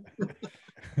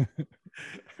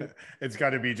it's got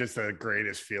to be just the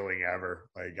greatest feeling ever.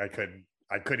 Like I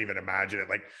couldn't even imagine it.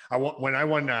 Like when I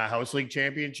won the House League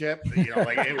championship,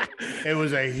 it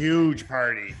was a huge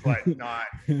party, but not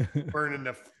burning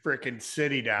the freaking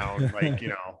city down.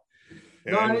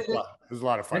 It was a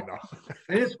lot of fun though.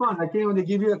 It's fun. I came when they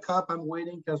give you a cup. I'm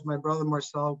waiting because my brother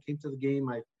Marcel came to the game.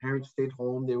 My parents stayed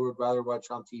home. They would rather watch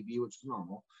on TV, which is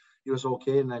normal. He was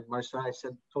okay. And then Marcel,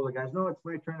 told the guys, no, it's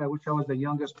my turn. I wish I was the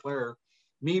youngest player.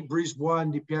 Me, Brisebois,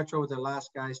 and DiPietro were the last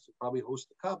guys to probably host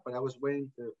the cup, but I was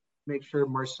waiting to make sure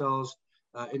Marcel's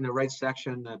in the right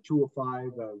section,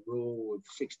 205, row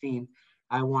 16.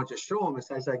 I want to show him.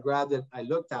 As I grabbed it, I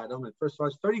looked at him, and first of all,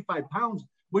 it's 35 pounds,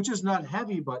 which is not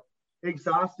heavy, but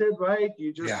exhausted, right?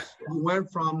 You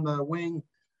went from weighing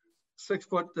 6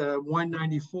 foot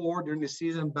 194 during the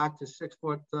season back to 6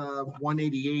 foot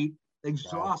 188,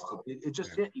 exhausted. Wow. It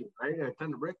just hit you, right? I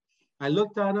turned the brick. I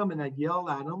looked at him and I yelled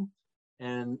at him,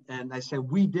 and I said,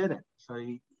 "We did it." So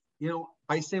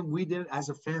by saying we did it as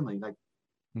a family, like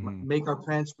make our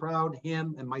parents proud,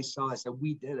 him and myself. I said,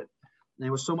 "We did it." And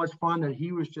it was so much fun that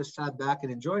he was just sat back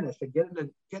and enjoying it. I said, get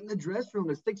in the dressing room.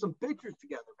 Let's take some pictures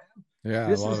together, man. Yeah,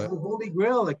 this is the holy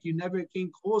grail. Like, you never came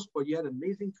close, but you had an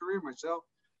amazing career, Marcel.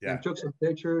 Yeah. And took some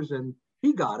pictures, and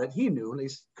he got it. He knew, and he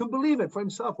couldn't believe it for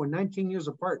himself. We're 19 years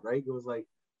apart, right? It was like,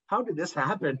 how did this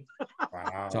happen?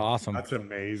 Wow. It's awesome. That's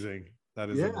amazing. That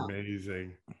is Yeah.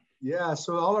 amazing. Yeah,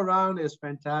 so all around is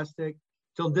fantastic.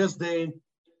 Till this day,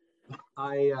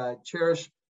 I cherish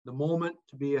the moment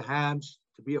to be a Habs,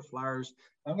 to be a Flyers.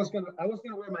 I was gonna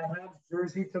wear my Habs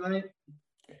jersey tonight,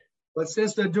 but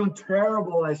since they're doing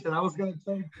terrible, I said I was gonna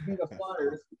change to be the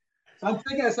Flyers. So I'm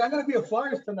thinking, I'm gonna be a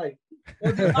Flyers tonight.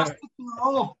 Well, they lost it to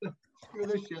all. Screw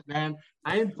this shit, man.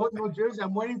 I ain't putting no jersey.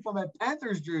 I'm waiting for my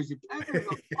Panthers jersey. Panthers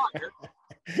on fire.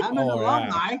 I'm an Oh, yeah.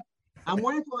 alumni. I'm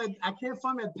waiting for it. I can't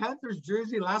find my Panthers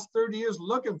jersey last 30 years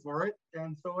looking for it.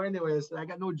 And so anyways, I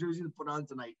got no jersey to put on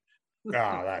tonight. Oh,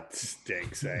 that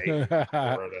stinks, eh?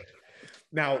 Florida.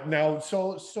 Now,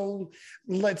 so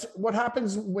what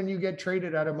happens when you get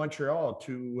traded out of Montreal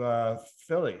to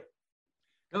Philly?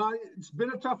 It's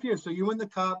been a tough year. So you win the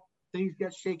cup, things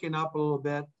get shaken up a little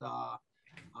bit.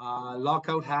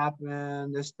 Lockout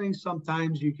happened. There's things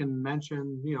sometimes you can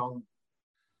mention,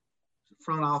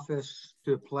 front office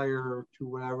to player to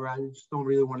whatever. I just don't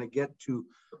really want to get to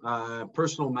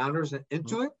personal matters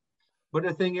into it. But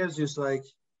the thing is, just like,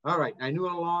 all right, I knew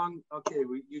it along. Okay,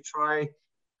 you try.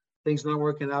 Things not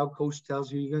working out. Coach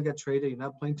tells you you're gonna get traded. You're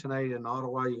not playing tonight in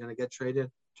Ottawa. You're gonna get traded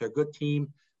to a good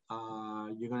team.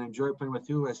 You're gonna enjoy playing with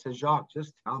you. I said, Jacques,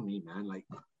 just tell me, man. Like,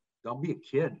 don't be a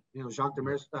kid. Jacques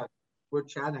Demers, we're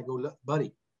chatting. I go, look,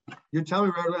 buddy, you tell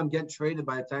me right away I'm getting traded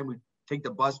by the time we take the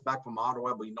bus back from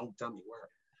Ottawa, but you don't tell me where.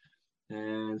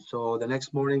 And so the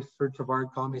next morning, Serge Savard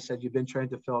called me, said, you've been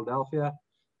traded to Philadelphia.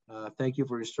 Thank you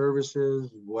for your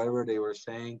services, whatever they were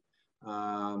saying.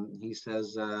 He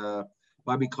says,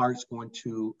 Bobby Clarke's going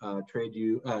to trade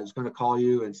you, is going to call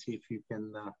you and see if you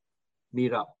can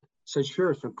meet up. I said,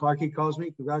 sure. So Clarke calls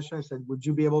me, congratulations. I said, would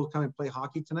you be able to come and play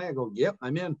hockey tonight? I go, yep,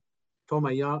 I'm in. Told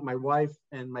my wife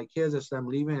and my kids, I said, I'm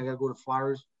leaving. I got to go to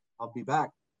Flyers. I'll be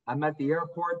back. I'm at the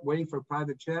airport waiting for a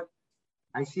private jet.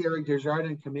 I see Eric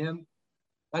Desjardins come in.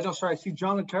 I see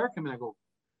John Leclerc come in. I go,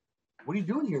 what are you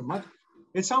doing here?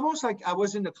 It's almost like I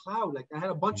was in the cloud. Like I had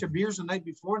a bunch of beers the night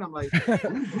before, and I'm like, what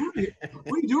are you doing here?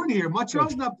 What are you doing here?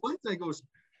 Montreal's not playing. I goes,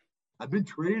 I've been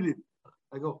traded.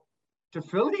 I go, to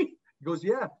Philly? He goes,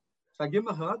 yeah. So I give him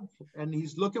a hug, and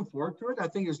he's looking forward to it. I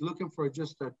think he's looking for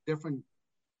just a different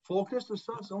focus or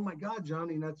something. So, oh my God,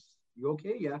 Johnny, you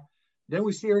okay? Yeah. Then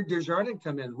we see Eric Desjardins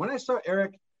come in. When I saw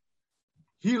Eric,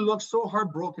 he looked so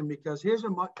heartbroken because here's a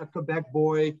Quebec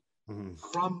boy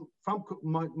from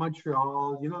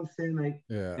Montreal. You know what I'm saying? Like,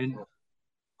 Yeah. And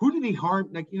who did he harm?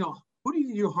 Like, who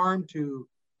did you harm to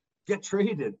get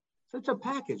traded? So it's a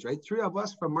package, right? Three of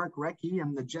us from Mark Recchi,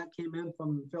 and the jet came in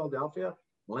from Philadelphia,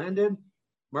 landed.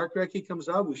 Mark Recchi comes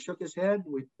out. We shook his hand.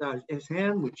 We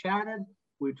chatted.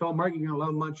 We told Mark, you're going to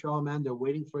love Montreal, man. They're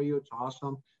waiting for you. It's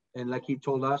awesome. And like he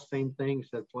told us, same thing. He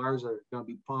said, Flyers are going to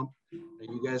be pumped,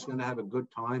 and you guys are going to have a good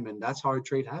time. And that's how our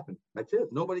trade happened. That's it.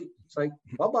 It's like,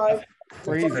 bye-bye.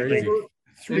 Crazy.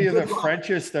 Three of the luck.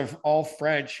 Frenchest of all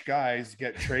French guys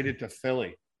get traded to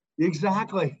Philly.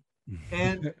 Exactly.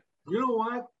 And you know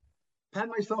what? Pat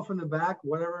myself in the back,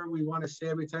 whatever we want to say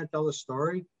every time I tell the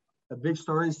story. A big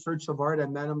story is Serge Savard. I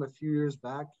met him a few years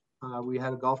back. We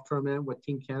had a golf tournament with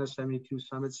Team Canada 72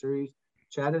 Summit Series.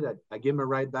 Chatted. I gave him a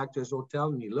ride back to his hotel,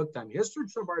 and he looked at me. Here's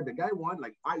Serge Savard. The guy won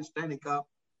like 5 Stanley Cup,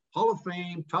 Hall of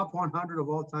Fame, top 100 of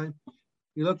all time.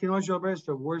 You look, Gilbert,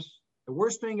 the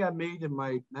worst thing I made in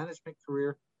my management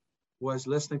career was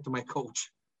listening to my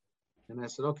coach. And I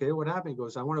said, okay, what happened? He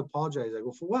goes, I want to apologize. I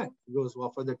go, for what? He goes,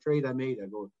 well, for the trade I made. I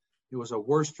go, it was the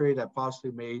worst trade I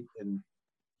possibly made in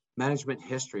management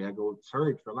history. I go,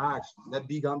 Serge, relax. Let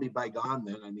be gone, be bygone,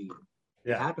 man. I mean,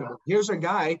 it happened. But here's a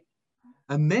guy,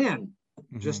 a man,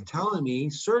 just telling me,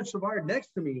 Serge Savard next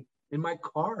to me in my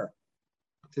car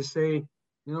to say,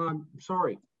 I'm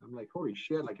sorry. I'm like, holy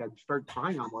shit. Like, I start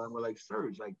crying on one. We're like,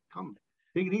 Serge, like, come,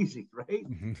 take it easy, right?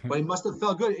 But it must have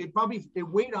felt good. It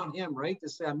weighed on him, right? To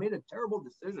say, I made a terrible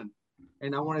decision.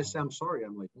 And I want to say, I'm sorry.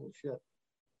 I'm like, oh shit.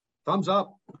 Thumbs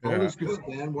up. All is good,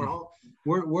 man.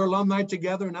 We're alumni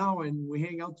together now, and we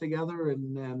hang out together,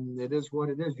 and it is what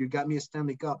it is. You got me a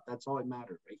Stanley Cup. That's all that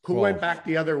mattered. Right? Who went back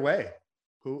the other way?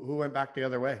 Who went back the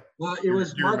other way? Well, it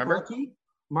was Mark remember?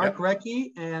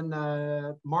 Recchi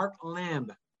and Mark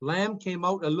Lamb. Lamb came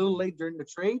out a little late during the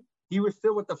trade. He was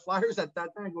still with the Flyers at that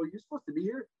time. I go, you're supposed to be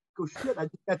here? I go, shit, I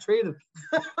just got traded.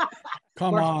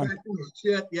 Come on.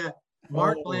 Shit, yeah.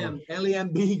 Mark Lamb,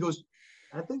 L-E-M-B. He goes,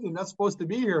 I think you're not supposed to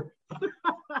be here.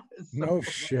 No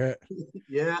shit.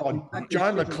 Yeah. Oh,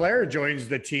 John Leclerc joins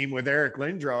the team with Eric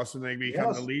Lindros, and they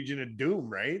become the Legion of Doom,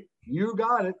 right? You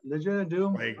got it. Legion of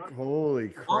Doom. Like, holy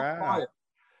crap.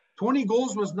 20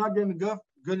 goals was not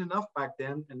good enough back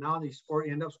then, and now they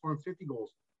end up scoring 50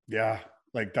 goals. Yeah,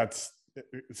 like that's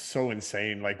it's so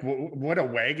insane. Like what a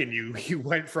wagon you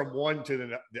went from one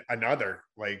to another.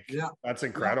 Like, Yeah. that's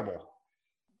incredible.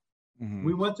 Mhm.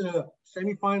 We went to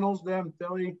semifinals then,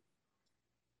 Philly.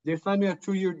 They signed me a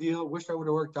 2-year deal. Wish I would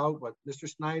have worked out, but Mr.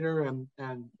 Snyder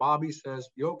and Bobby says,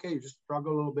 you okay? You just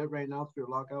struggle a little bit right now through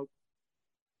your lockout.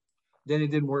 Then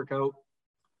it didn't work out.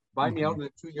 Buy me out in a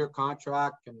 2-year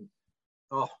contract. And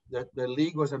the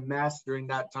league was a mess during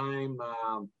that time.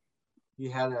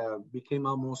 Became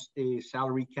almost a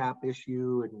salary cap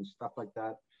issue and stuff like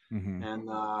that. Mhm.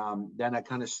 And then I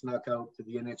kind of snuck out to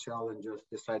the NHL and just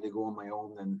decided to go on my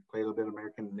own and play a little bit of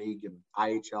American League, and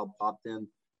IHL popped in.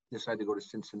 Decided to go to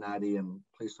Cincinnati and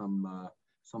play some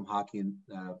hockey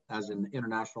as an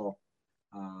international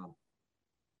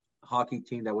hockey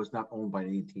team that was not owned by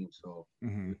any team. So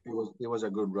Mhm. it was a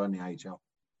good run in the IHL.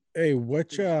 Hey,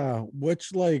 which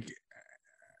like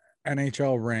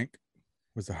NHL rink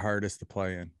was the hardest to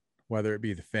play in? Whether it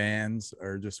be the fans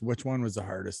or just which one was the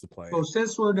hardest to play So in?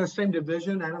 since we're in the same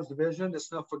division, Adams division,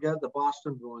 let's not forget the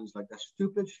Boston Bruins, like that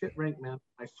stupid shit rink, man.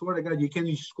 I swear to God,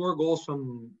 you score goals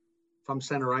from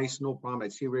center ice, no problem.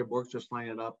 I'd see Ray Bork just line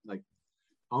it up, like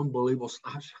unbelievable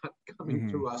slap shot coming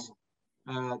through us.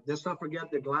 Let's not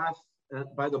forget the glass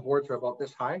by the boards are about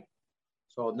this high,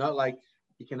 so not like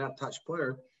you cannot touch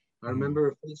player. I remember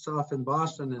a face off in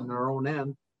Boston in our own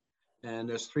end, and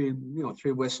there's three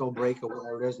whistle break or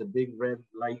whatever it is, the big red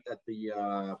light at the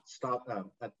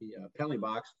penalty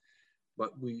box.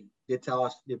 But they tell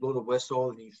us they blow the whistle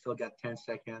and you still got 10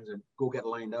 seconds and go get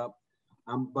lined up.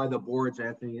 I'm by the boards,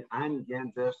 Anthony. I'm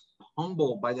again just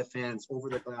humbled by the fans over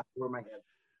the glass over my head.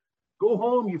 Go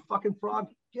home, you fucking frog.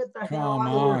 Get the hell Come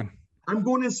out of here. on. I'm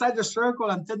going inside the circle.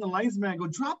 I'm telling the linesman, I go,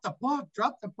 drop the puck.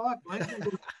 Linesman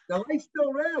goes, the light's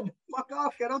still red. Fuck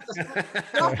off. Get off the circle.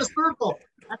 Get off the circle.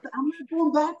 I'm not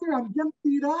going back there. I'm getting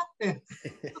beat up.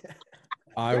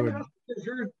 I would.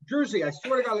 Jersey. I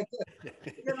swear to God, like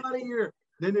this. Get out of here.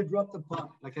 Then they drop the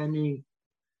puck. Like, I mean,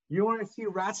 you want to see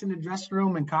rats in the dressing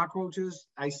room and cockroaches?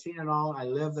 I seen it all. I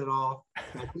lived it all.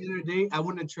 At the end of the day, I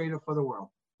wouldn't have traded for the world.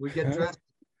 We get dressed.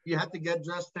 You had to get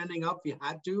dressed standing up. You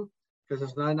had to, because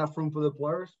there's not enough room for the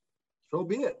players. So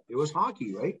be it. It was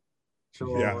hockey, right?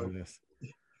 So yeah.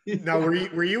 Now,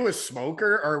 were you a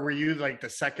smoker, or were you like the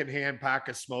secondhand pack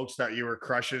of smokes that you were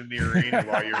crushing in the arena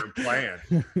while you were playing?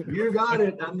 You got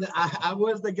it. I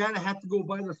was the guy that had to go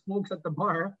buy the smokes at the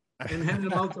bar and hand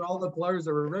them out to all the players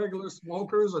that were regular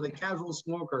smokers or the casual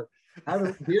smoker. Have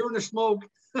a beer and a smoke.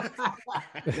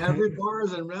 Every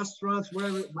bars and restaurants,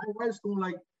 wherever. My wife's going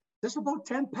like, there's about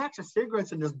 10 packs of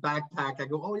cigarettes in this backpack. I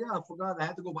go, oh yeah, I forgot. I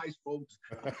had to go buy smokes.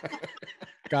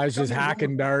 Guys just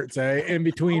hacking darts, in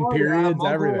between periods,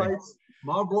 yeah, everything.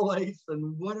 Marlboro Lights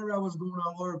and whatever I was going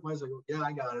all over the place. I go, yeah,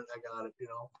 I got it. You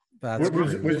know. That's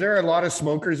was there a lot of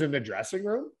smokers in the dressing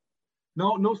room?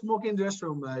 No smoking in the dressing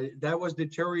room. That was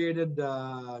deteriorated,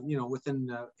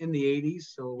 within in the 80s,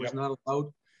 so it was not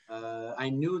allowed. I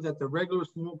knew that the regular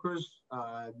smokers,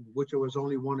 which it was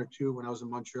only one or two when I was in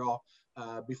Montreal,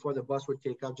 before the bus would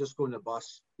take off, just go in the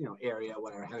bus, area,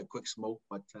 whatever, had a quick smoke,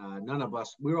 but none of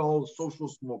us. We were all social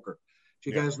smoker. Do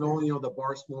you guys know, the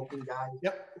bar smoking guy?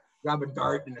 Yep. Grab a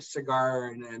dart and a cigar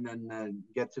and then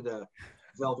get to the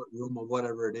velvet room or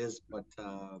whatever it is. But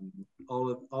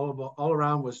all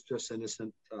around was just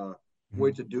innocent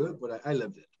way to do it, but I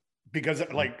lived it. Because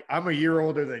like I'm a year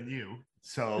older than you,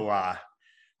 so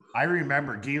I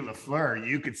remember Guy Lafleur.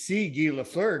 You could see Guy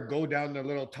Lafleur go down the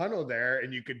little tunnel there,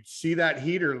 and you could see that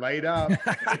heater light up,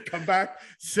 come back,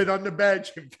 sit on the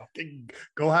bench, and fucking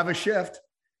go have a shift.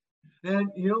 And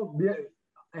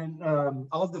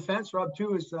all the fans, Rob,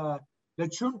 too, is the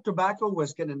chewing tobacco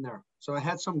was getting there. So I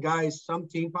had some guys, some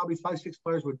team, probably 5-6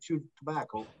 players would chew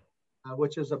tobacco,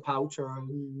 which is a pouch or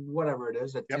whatever it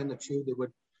is. At the end of chew, they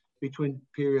would, between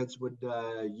periods, would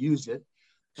use it.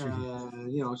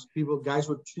 Guys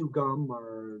would chew gum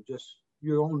or just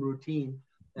your own routine.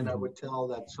 And I would tell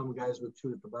that some guys would chew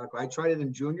the tobacco. I tried it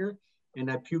in junior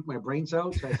and I puked my brains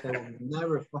out. So I said, I'll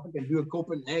never fucking do a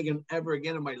Copenhagen ever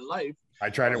again in my life. I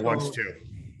tried it once too.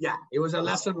 Yeah, it was a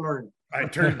lesson learned. I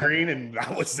turned green and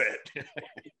that was it.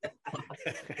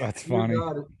 That's funny.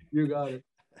 You got it.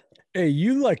 Hey,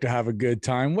 you like to have a good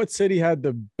time. What city had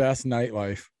the best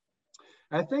nightlife?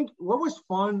 I think what was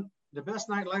fun, the best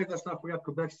nightlife, let's not forget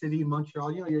Quebec City,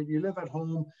 Montreal. You live at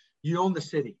home, you own the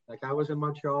city. Like I was in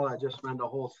Montreal, I just ran the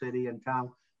whole city and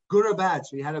town, good or bad.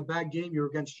 So you had a bad game, you were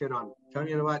getting shit on. Tell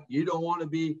you what, you don't want to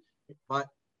be, but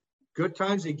good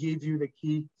times, they gave you the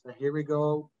key. So here we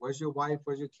go. Where's your wife?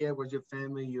 Where's your kid? Where's your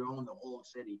family? You own the whole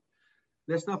city.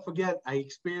 Let's not forget, I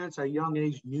experienced at a young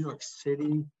age New York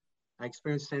City. I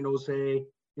experienced San Jose.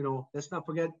 let's not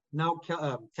forget now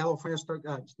California start,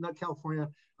 not California,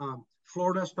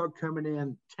 Florida start coming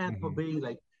in, Tampa Bay,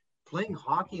 like playing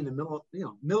hockey in the middle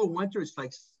of winter. It's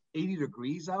like 80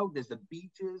 degrees out. There's the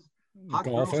beaches, hot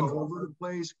girls all over the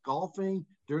place, golfing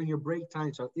during your break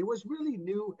time. So it was really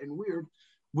new and weird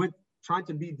with trying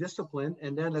to be disciplined.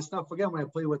 And then let's not forget when I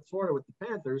played with Florida with the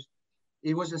Panthers,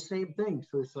 it was the same thing.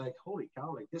 So it's like, holy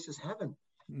cow, like this is heaven.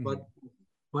 But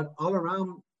all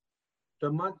around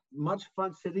the much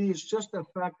fun city is just the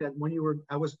fact that when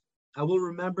I will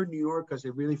remember New York because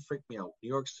it really freaked me out. New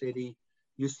York City,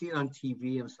 you see it on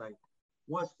TV and it's like,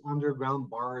 what's underground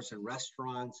bars and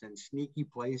restaurants and sneaky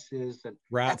places and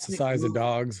rats the size of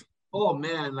dogs. Oh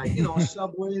man, like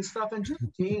Subway and stuff. And just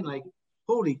being like,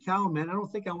 holy cow, man, I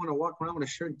don't think I want to walk around with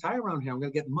a shirt and tie around here. I'm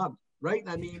gonna get mugged, right?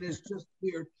 I mean, it's just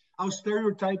weird. I'll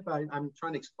stereotype. I'm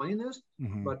trying to explain this,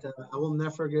 but I will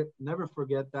never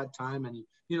forget that time. And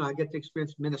I get to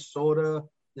experience Minnesota,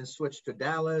 then switch to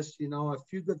Dallas. A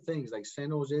few good things like San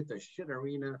Jose, the shit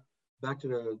arena, back to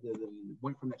the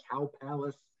went from the Cow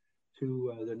Palace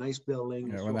to the nice building.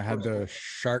 Yeah, when they had the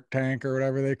Shark Tank or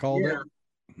whatever they called it.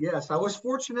 Yes, I was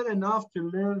fortunate enough to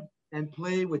live and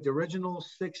play with the original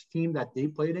 6 team that they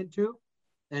played into,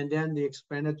 and then they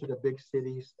expanded to the big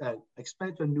cities,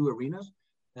 expanded to new arenas.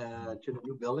 To the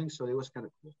new building, so it was kind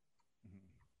of cool.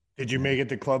 Did you make it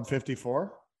to Club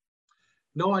 54?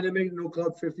 No, I didn't make no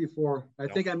Club 54. I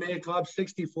think I made Club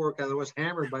 64 because I was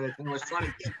hammered by the time I was trying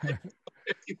to get to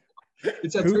 54.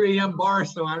 It's a 3 a.m. bar,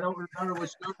 so I don't remember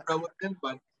which number I was in,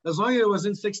 but as long as it was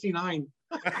in 69.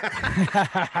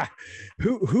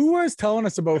 Who was telling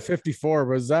us about 54?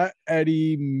 Was that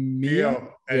Eddie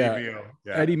Mio? Eddie Mio.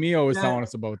 Yeah. Eddie Mio was telling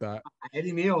us about that.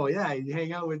 Eddie Mio, yeah, he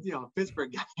hang out with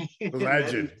Pittsburgh guy.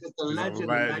 Legend. Just a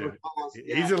legend.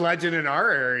 He's a legend in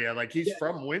our area. Like he's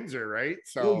from Windsor, right?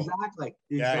 So exactly.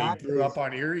 Yeah, he grew up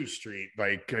on Erie Street.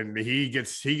 Like, and he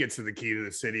gets to the key to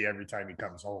the city every time he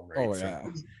comes home, right? Oh yeah.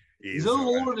 So he's a little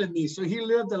older than me, so he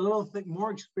lived a little more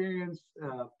experienced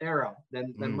era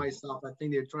than myself. I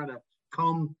think they're trying to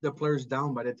calm the players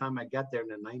down by the time I got there in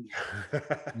the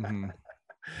 90s.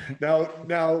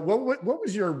 Now, what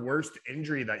was your worst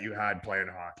injury that you had playing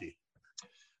hockey?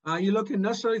 You're looking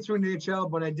necessarily through an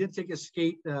NHL, but I did take a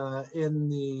skate in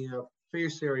the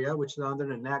face area, which is under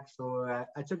the neck. So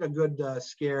I took a good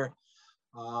scare.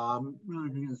 I don't know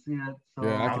if you can see it. So,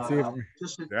 yeah, I can see it.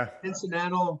 Just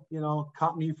incidental,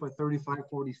 caught me for 35,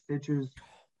 40 stitches.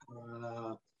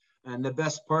 And the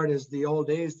best part is the old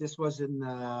days. This was in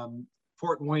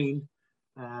Fort Wayne.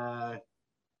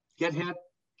 Get hit,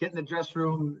 get in the dressing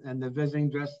room, and the visiting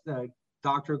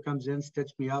doctor comes in,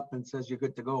 stitched me up, and says, "You're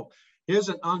good to go." Here's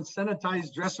an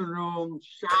unsanitized dressing room,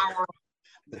 shower.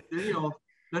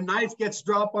 The knife gets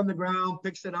dropped on the ground,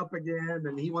 picks it up again,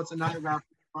 and he wants an autograph.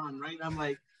 On, right? I'm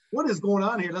like, what is going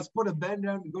on here? Let's put a bed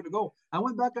down and go to go. I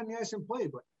went back on the ice and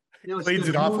played, but cleans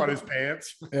it off on his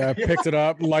pants. Yeah, picks it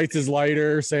up, lights his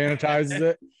lighter, sanitizes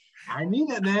it. I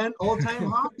mean it, man. Old time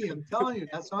hockey. I'm telling you,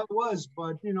 that's how it was.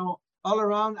 But all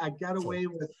around, I got away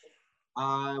with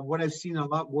what I've seen a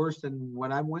lot worse than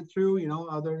what I went through.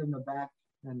 Other than the back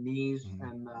and knees,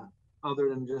 and other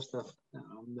than just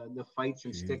the fights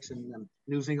and sticks and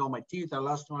losing all my teeth. I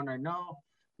lost one. I know.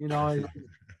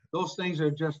 Those things are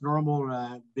just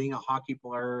normal being a hockey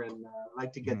player, and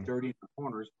like to get dirty in the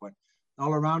corners. But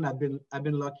all around, I've been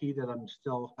lucky that I'm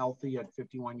still healthy at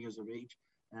 51 years of age,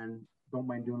 and don't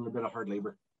mind doing a little bit of hard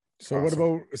labor. So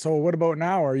what about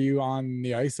now? Are you on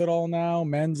the ice at all now?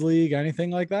 Men's league,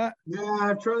 anything like that? Yeah,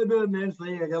 I've tried a bit of men's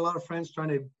league. I got a lot of friends trying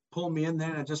to pull me in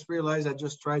there, and I just realized I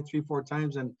just tried 3-4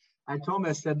 times, and I told him,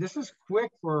 I said, "This is quick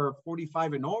for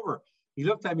 45 and over." He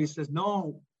looked at me, he says,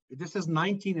 "No, this is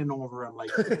 19 and over." I'm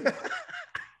like,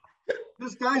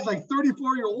 this guy's like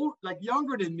 34-year-old, like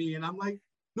younger than me. And I'm like,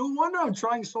 no wonder I'm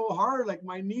trying so hard. Like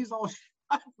my knees all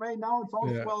shot right now. It's all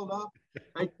swelled up.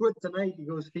 I quit tonight. He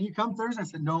goes, "Can you come Thursday?" I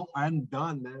said, "No, I'm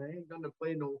done, man. I ain't gonna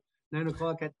play no 9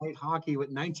 o'clock at night hockey with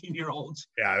 19-year-olds.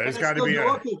 Yeah, there's got to be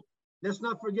let's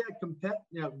not forget,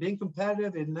 being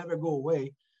competitive and never go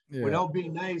away. Without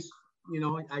being nice,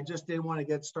 I just didn't want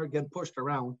to start getting pushed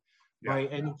around by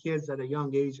any kids at a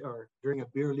young age or during a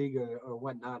beer league or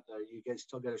whatnot. You guys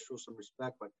still got to show some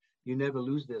respect, but you never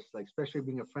lose this. Like especially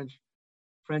being a French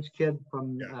kid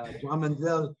from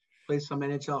Drummondville, play some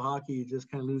NHL hockey, you just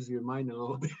kind of lose your mind a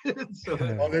little bit. So,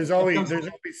 well, there's always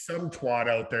some twat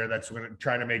out there that's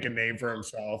trying to make a name for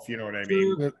himself. You know what I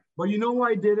mean? But you know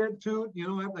why I did it too?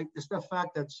 Like it's the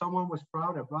fact that someone was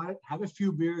proud. I brought it, have a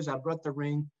few beers. I brought the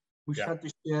ring. We shut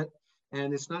the shit.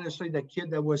 And it's not necessarily that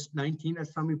kid that was 19 that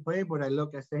saw me play, but I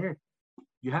say, "Here,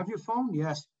 You have your phone?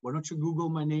 Yes. Why don't you Google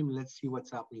my name and let's see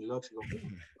what's up? And he looks and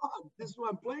goes, oh, this is what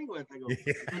I'm playing with. I go,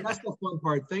 and that's the fun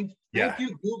part. Thank Yeah.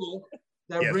 you, Google.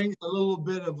 That Yes. brings a little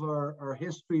bit of our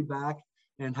history back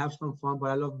and have some fun. But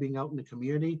I love being out in the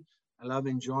community. I love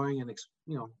enjoying and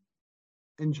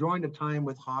enjoying the time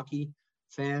with hockey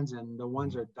fans and the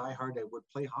ones that are diehard that would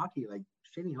play hockey, like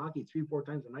shitty hockey 3-4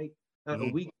 times a night, a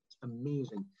Mhm. week. It's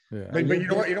amazing. Yeah. But you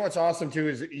know what? You know what's awesome too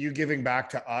is you giving back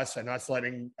to us and us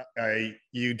letting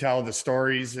you tell the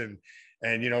stories and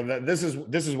this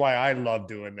is why I love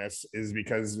doing this, is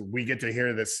because we get to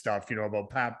hear this stuff, about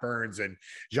Pat Burns and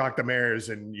Jacques Demers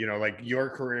and like your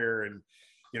career and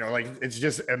like it's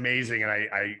just amazing, and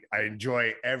I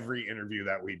enjoy every interview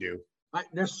that we do.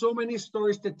 There's so many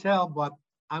stories to tell, but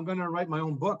I'm gonna write my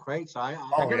own book, right? So I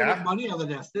gotta make money out of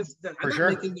this. I'm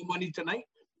not making the money tonight.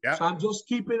 Yeah. So I'm just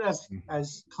keeping it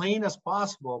as clean as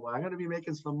possible, but I'm gonna be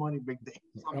making some money big day.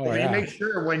 You make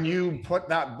sure when you put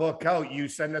that book out, you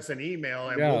send us an email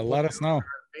and we'll let us know.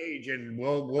 Page and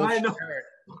we'll share it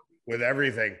with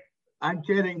everything. I'm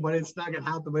kidding, but it's not gonna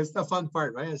happen. But it's the fun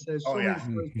part, right? There's so many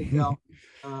stories to tell.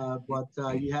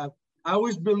 I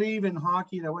always believe in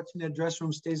hockey that what's in the dressing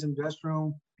room stays in the dressing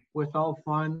room with all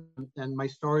fun, and my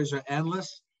stories are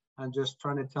endless. I'm just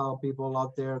trying to tell people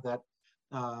out there that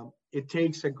it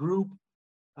takes a group,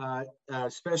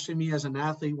 especially me as an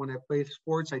athlete. When I play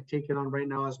sports, I take it on right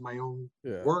now as my own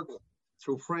work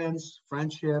through friends,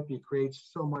 friendship. You create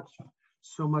so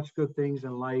much good things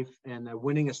in life, and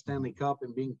winning a Stanley Cup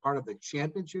and being part of the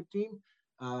championship team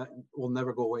will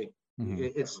never go away. Mm-hmm.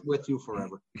 It's with you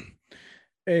forever.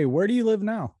 Hey, where do you live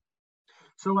now?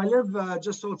 So I live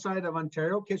just outside of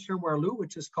Ontario, Kitchener-Waterloo,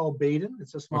 which is called Baden.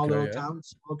 It's a small little town,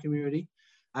 small community.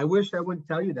 I wish I wouldn't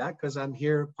tell you that because I'm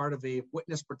here part of a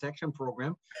witness protection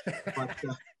program. But,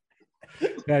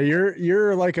 yeah,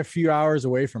 you're like a few hours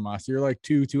away from us. You're like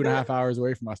two and a half hours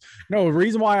away from us. No, the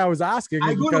reason why I was asking.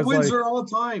 I go to Windsor all the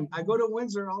time.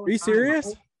 Are you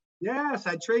serious? Yes,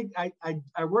 I trade.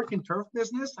 I work in turf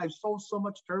business. I've sold so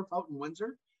much turf out in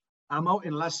Windsor. I'm out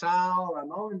in LaSalle.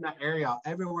 I'm out in that area,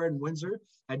 everywhere in Windsor.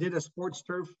 I did a sports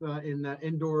turf in the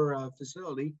indoor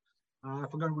facility. I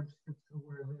forgot where it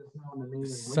is now. In the name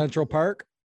Central Park?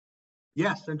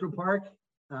 Yes, Central Park.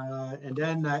 And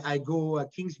then I go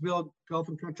Kingsville Golf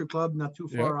and Country Club, not too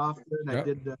far off there. And I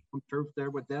did some turf there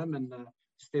with them and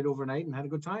stayed overnight and had a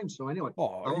good time. So anyway,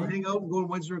 I'll hang out and go to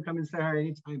Windsor and come and say hi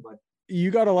anytime, bud.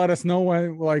 You got to let us know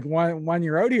when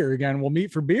you're out here again. We'll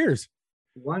meet for beers.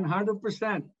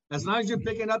 100%. As long as you're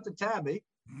picking up the tab, eh?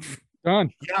 Done.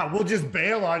 Yeah, we'll just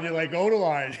bail on you like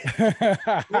Odeline.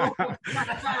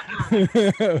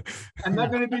 I'm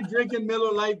not going to be drinking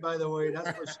Miller Lite, by the way.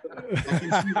 That's for sure. I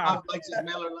can see Rob likes his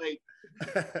Miller Lite.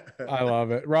 I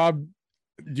love it. Rob,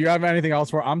 do you have anything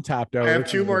else for? I'm tapped out. I have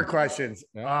two more questions.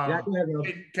 Yeah. Go ahead, Rob.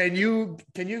 Can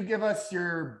you give us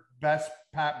your best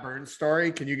Pat Burns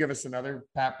story? Can you give us another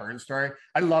Pat Burns story?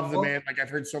 I love the man. Like, I've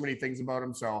heard so many things about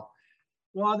him. So,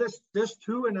 well, there's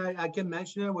two, and I can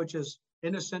mention it, which is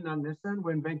innocent on this end.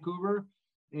 We're in Vancouver,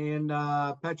 and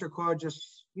Patrick Roy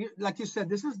just, like you said,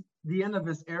 this is the end of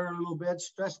his era a little bit,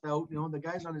 stressed out. The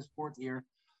guy's on his fourth year,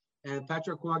 and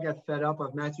Patrick Roy got fed up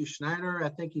of Matthew Schneider. I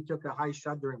think he took a high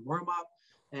shot during warm-up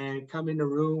and come in the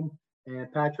room, and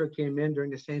Patrick came in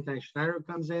during the same time Schneider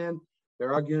comes in.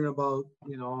 They're arguing about,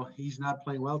 he's not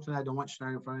playing well tonight. I don't want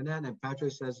Schneider in front of that. And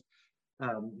Patrick says,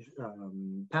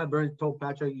 Pat Burns told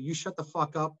Patrick, you shut the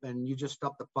fuck up and you just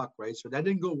stop the puck, right? So that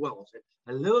didn't go well.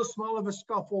 A little small of a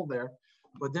scuffle there.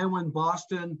 But then when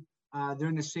Boston,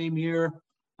 during the same year,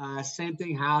 same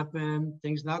thing happened.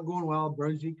 Things not going well.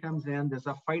 Burnsy comes in. There's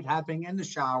a fight happening in the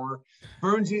shower.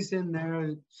 Burnsy's in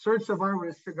there. Serge Savard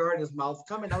with his cigar in his mouth,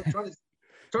 coming out,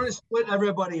 trying to split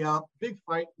everybody up. Big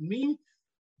fight. Me,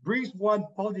 Breeze one,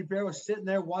 Paul DeBear was sitting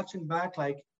there watching back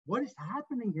like, what is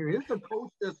happening here? Here's the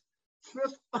coach that's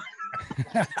fist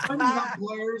up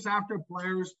players after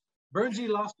players. Burnsy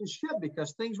lost his shit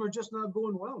because things were just not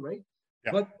going well, right?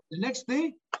 Yeah. But the next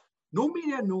day, no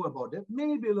media knew about it.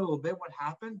 Maybe a little bit what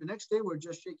happened. The next day, we're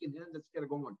just shaking hands. Let's get it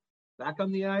going. Back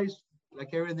on the ice,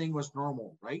 like everything was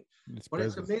normal, right? It's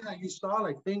amazing that you saw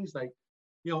like things like,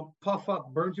 puff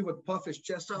up. Burnsy would puff his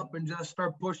chest up and just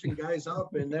start pushing guys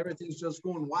up, and everything's just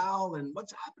going wild. And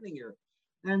what's happening here?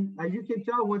 And as you can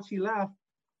tell, once he left,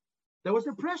 there was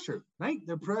the pressure, right?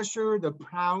 The pressure, the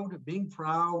being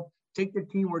proud, take the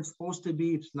team where it's supposed to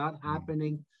be. It's not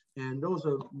happening. And those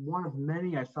are one of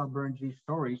many I saw Burnsy's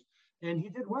stories. And he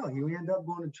did well. He ended up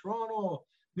going to Toronto,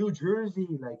 New Jersey.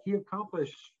 Like, he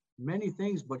accomplished many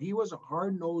things, but he was a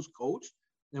hard-nosed coach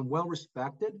and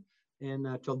well-respected. And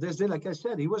till this day, like I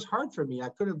said, he was hard for me. I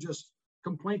could have just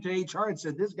complained to HR and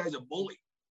said, this guy's a bully.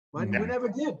 but we never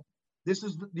did. This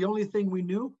is the only thing we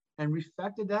knew and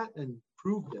respected that and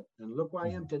proved it. And look where I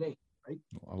am today, right?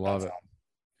 I love it.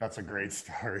 That's a great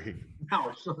story.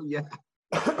 Now, so yeah.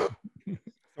 So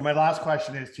my last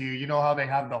question is to you. You know how they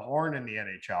have the horn in the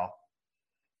NHL?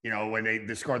 You know, when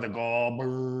they score the goal,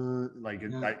 like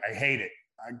I hate it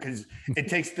because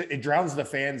it drowns the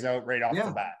fans out right off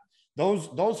the bat.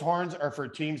 Those horns are for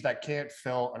teams that can't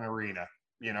fill an arena,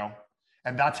 you know,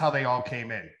 and that's how they all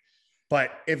came in.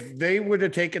 But if they would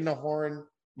have taken the horn,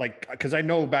 like, because I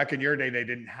know back in your day they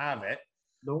didn't have it.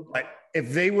 Nope. But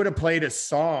if they would have played a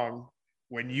song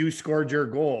when you scored your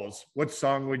goals, what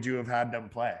song would you have had them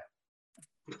play?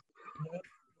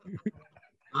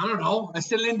 I don't know. A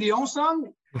Celine Dion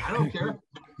song? I don't care.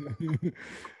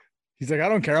 He's like, I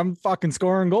don't care. I'm fucking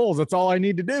scoring goals. That's all I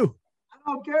need to do. I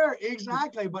don't care.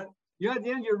 Exactly. But yeah, at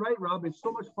the end, you're right, Rob. It's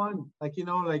so much fun. Like, you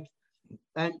know, like,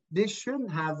 and they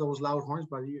shouldn't have those loud horns,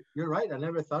 but you're right. I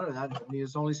never thought of that. I mean,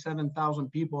 there's only 7,000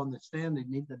 people in the stand. They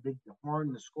need the big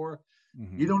horn to score.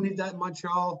 Mm-hmm. You don't need that in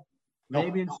Montreal,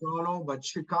 maybe in Toronto, but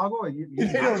Chicago, you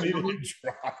don't need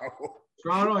Toronto.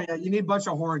 Toronto, yeah, you need a bunch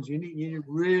of horns. You need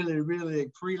really,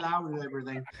 really pretty loud and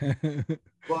everything.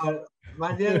 But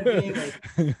by the end of the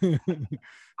day,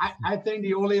 like, I think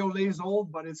the ole ole is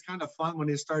old, but it's kind of fun when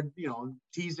they start, you know,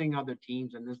 teasing other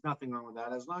teams, and there's nothing wrong with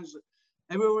that. As long as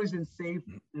everyone's in safe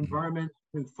environment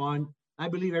and fun, I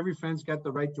believe every fan's got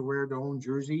the right to wear their own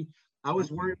jersey. I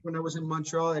was worried when I was in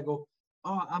Montreal. I go,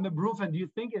 oh, I'm a Brew fan. Do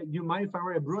you mind if I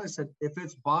wear a Brew? I said, if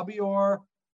it's Bobby Orr,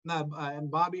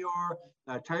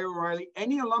 Terry O'Reilly,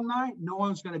 any alumni, no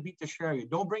one's going to beat the share you.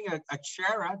 Don't bring a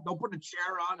chair out. Don't put a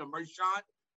chair on, a Marchand,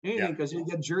 anything, because you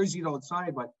get jerseyed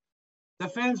outside. But the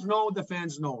fans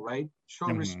know, right? Show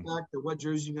respect to what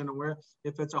jersey you're going to wear.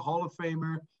 If it's a Hall of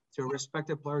Famer to a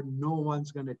respected player, no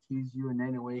one's going to tease you in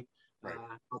any way. Right.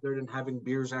 Other than having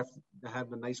beers after to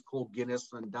have a nice cold Guinness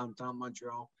in downtown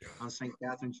Montreal on St.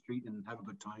 Catherine Street and have a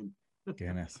good time.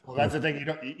 Guinness. Well, that's the thing.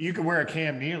 You can wear a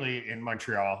Cam Neely in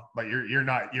Montreal, but you're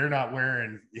not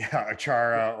wearing a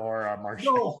Chara or a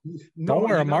Marchand. No, don't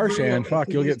wear a Marchand. Fuck,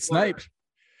 you'll get sniped.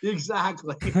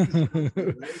 Exactly.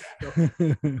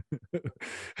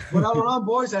 But all around,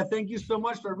 boys, I thank you so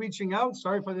much for reaching out.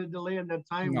 Sorry for the delay in the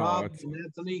time, Rob and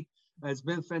Anthony. It's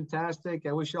been fantastic.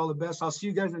 I wish you all the best. I'll see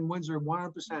you guys in Windsor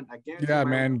 100%. Yeah,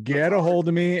 man. Get a hold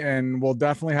of me and we'll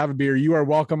definitely have a beer. You are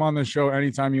welcome on the show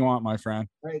anytime you want, my friend.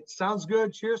 All right. Sounds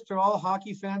good. Cheers to all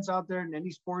hockey fans out there and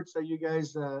any sports that you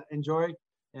guys enjoy.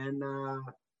 And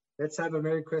let's have a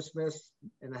Merry Christmas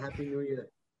and a Happy New Year.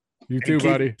 You too,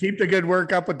 buddy. Keep the good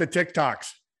work up with the TikToks.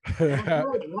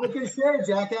 Like and share,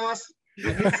 jackass.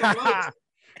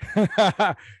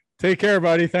 Take care,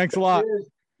 buddy. Thanks a lot.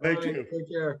 Cheers. Thank you. Take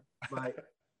care. Bye.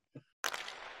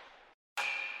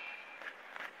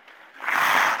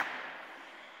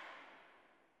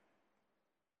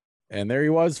 And there he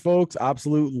was, folks.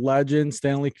 Absolute legend,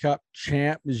 Stanley Cup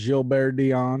champ, Gilbert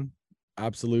Dion.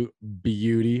 Absolute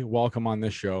beauty. Welcome on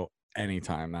this show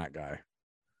anytime, that guy.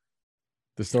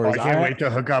 The stories. I can't wait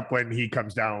to hook up when he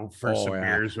comes down for some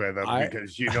beers with him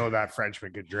because you know that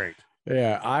Frenchman could drink.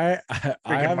 Yeah, I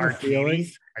have a feeling.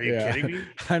 Are you kidding me?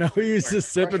 I know he used to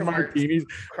sip in martinis,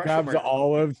 grabs the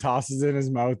olive, tosses in his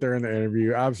mouth there in the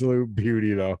interview. Absolute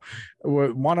beauty, though.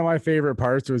 One of my favorite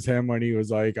parts was him when he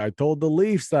was like, I told the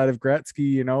Leafs that if Gretzky,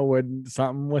 you know, would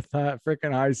something with that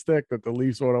freaking high stick, that the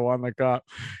Leafs would have won the cup.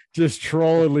 Just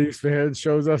trolling Leafs fans,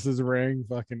 shows us his ring.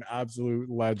 Fucking absolute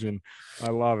legend. I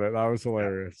love it. That was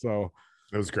hilarious. So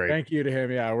it was great. Thank you to him.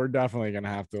 Yeah, we're definitely gonna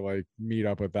have to like meet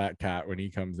up with that cat when he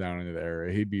comes down into the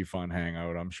area. He'd be fun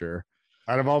hangout, I'm sure.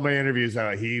 Out of all my interviews,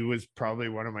 he was probably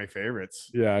one of my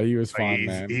favorites. Yeah, he was fun,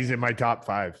 man. He's in my top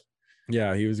 5.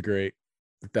 Yeah, he was great.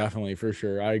 Definitely, for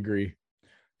sure. I agree.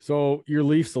 So your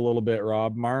Leafs a little bit,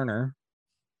 Rob Marner.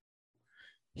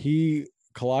 He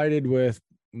collided with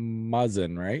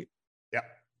Muzzin, right? Yeah.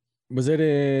 Was it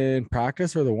in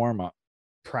practice or the warm-up?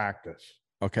 Practice.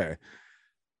 Okay.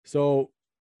 So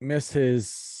missed his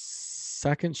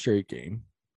second straight game.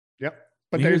 Yep.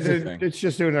 But it's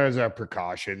just doing it as a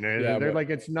precaution. They're like,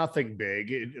 it's nothing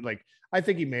big. I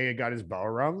think he may have got his bell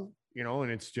rung, you know,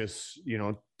 and it's just, you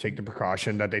know, take the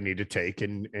precaution that they need to take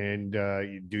and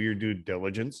you do your due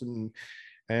diligence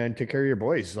and take care of your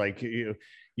boys. Like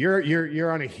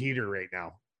you're on a heater right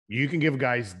now. You can give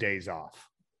guys days off.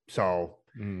 So,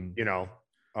 you know,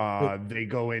 they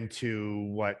go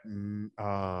into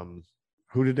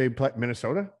who did they play?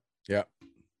 Minnesota? Yeah.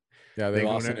 Yeah. They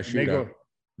lost in a shootout.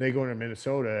 They go to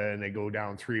Minnesota and they go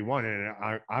down 3-1.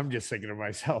 And I'm just thinking to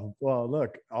myself, well,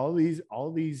 look, all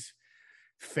these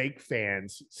fake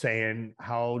fans saying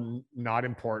how not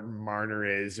important Marner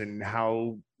is and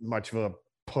how much of a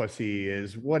pussy,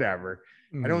 is whatever.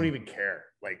 I don't Mhm. even care.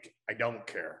 Like, I don't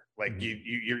care. Like Mhm.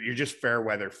 you're just fair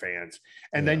weather fans.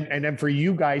 And Yeah. then for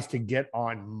you guys to get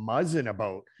on Muzzin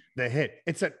about the hit,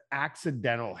 it's an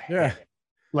accidental hit. Yeah.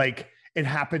 Like, it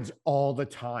happens all the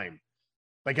time.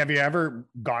 Like, have you ever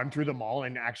gone through the mall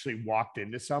and actually walked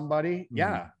into somebody? Mhm.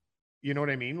 Yeah. You know what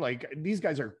I mean? Like, these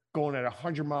guys are going at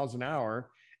 100 miles an hour,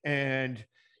 and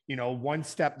one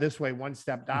step this way, one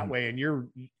step that Mhm. way, and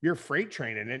you're freight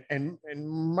training it. And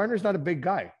Marner's not a big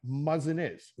guy. Muzzin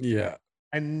is. Yeah.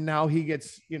 And now he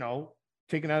gets,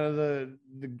 taken out of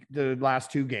the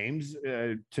last two games,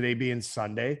 today being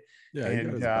Sunday. Yeah.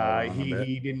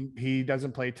 And he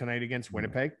doesn't play tonight against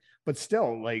Winnipeg, but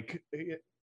still, like,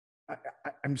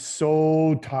 I'm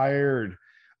so tired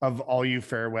of all you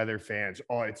fair weather fans.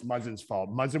 Oh, it's Muzzin's fault.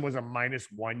 Muzzin was a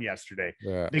 -1 yesterday.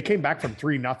 Yeah. They came back from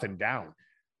 3-0 down.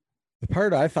 The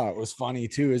part I thought was funny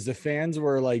too is the fans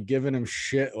were like giving him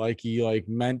shit like he like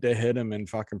meant to hit him in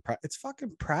fucking it's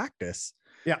fucking practice.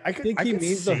 Yeah, I I think he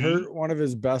means to hurt one of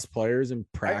his best players in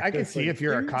practice. I can see, like, if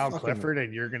you're a give your Kyle fucking- Clifford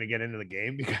and you're going to get into the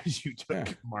game because you took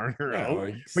Yeah. Marner Yeah, out,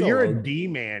 like, but still, you're a like, D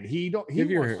man. He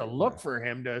wants to look for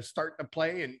him to start the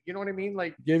play, and you know what I mean.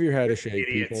 Like, give your head a you're shake,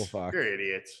 people. idiots. Fuck. You're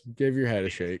idiots. Give your head a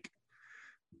shake.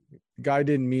 Guy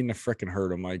didn't mean to fricking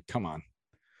hurt him. Like, come on.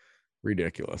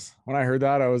 Ridiculous. When I heard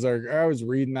that, I was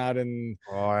reading that and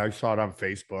Oh, I saw it on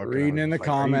Facebook. reading in the just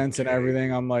like, are you comments and kidding?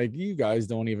 everything. I'm like, you guys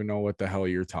don't even know what the hell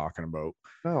you're talking about.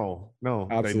 No, they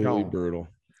Absolutely don't. brutal.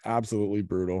 Absolutely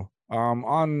brutal. On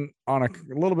a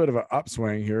little bit of an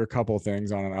upswing here, a couple of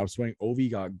things on an upswing. Ovi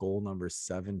got goal number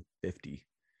 750.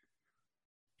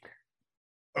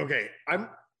 Okay, I'm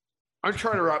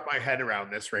trying to wrap my head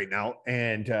around this right now,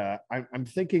 and I'm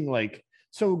thinking, like,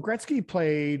 so Gretzky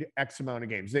played X amount of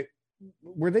games.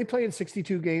 Were they playing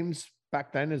 62 games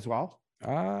back then as well?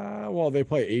 Well, they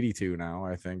play 82 now,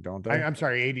 I think, don't they? I'm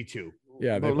sorry, 82.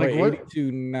 Yeah, they But, play like,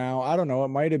 82 now. I don't know. It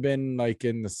might have been like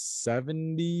in the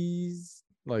 70s,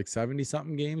 like 70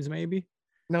 something games, maybe.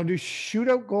 Now, do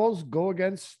shootout goals go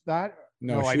against that?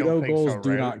 No, I don't shootout think goals so, do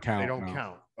right? not count. They don't no.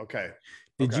 count. Okay.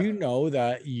 Did Okay. you know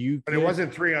that you But it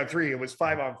wasn't 3-on-3, it was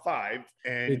 5-on-5.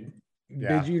 And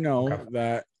did you know okay.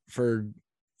 that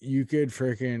you could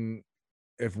freaking,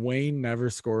 if Wayne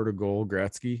never scored a goal,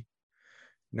 Gretzky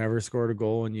never scored a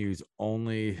goal and used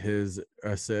only his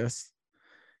assists,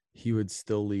 he would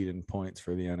still lead in points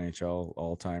for the NHL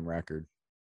all-time record.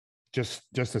 Just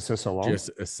assists alone? Just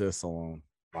assists alone.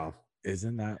 Wow.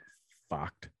 Isn't that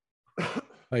fucked?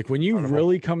 Like, when you Incredible.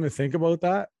 really come to think about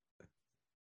that,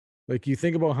 like, you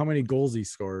think about how many goals he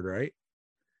scored, right?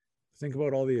 Think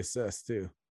about all the assists too.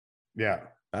 Yeah.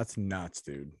 That's nuts,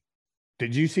 dude.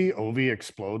 Did you see Ovi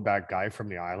explode that guy from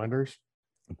the Islanders?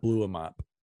 Blew him up.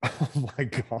 Oh my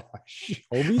gosh.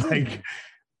 Ovi's Like,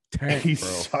 tank, he's bro.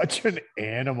 such an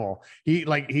animal.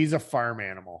 He's a farm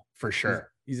animal for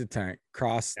sure. He's a tank.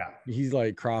 Yeah. He's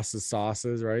like crosses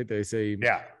sauces, right? They say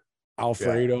Yeah.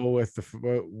 Alfredo with the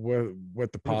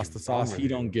with the What is pasta wrong sauce. with He you?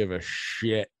 don't give a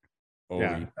shit.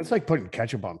 Yeah. Ovi. That's like putting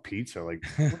ketchup on pizza. Like,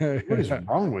 what is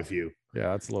wrong with you? Yeah,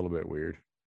 that's a little bit weird.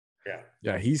 Yeah.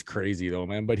 Yeah, he's crazy though,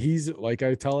 man. But he's, like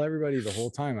I tell everybody the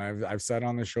whole time, I've said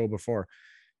on the show before,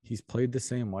 he's played the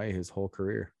same way his whole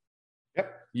career.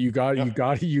 Yep. You got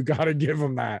to give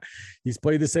him that. He's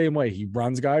played the same way. He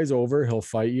runs guys over, he'll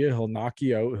fight you, he'll knock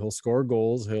you out, he'll score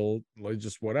goals, he'll like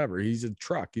just whatever. He's a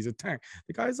truck, he's a tank.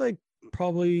 The guy's like,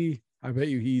 probably, I bet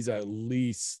you he's at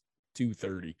least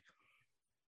 230.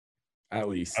 At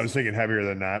least. I was thinking heavier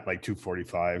than that, like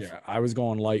 245. Yeah, I was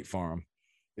going light for him.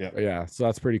 Yeah. But yeah, so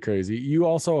that's pretty crazy. You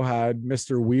also had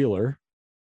Mr. Wheeler,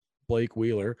 Blake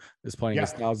Wheeler, is playing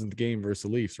his 1,000th game versus the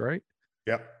Leafs, right?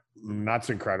 Yep. That's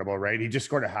incredible, right? He just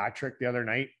scored a hat trick the other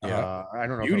night. Yeah. I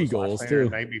don't know Beauty if it was goals, last night or too.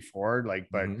 the night before, like,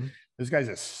 but Mhm. this guy's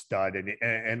a stud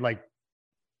and like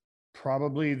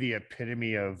probably the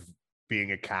epitome of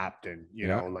being a captain, you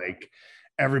Yeah. know, like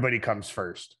everybody comes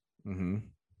first Mhm.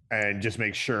 and just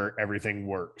make sure everything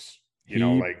works, you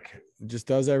know, He like just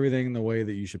does everything the way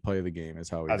that you should play the game is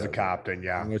how he as a does it, captain.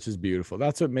 Yeah. which is beautiful.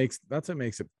 That's what makes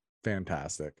it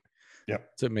fantastic. Yep.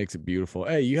 That's what makes it beautiful.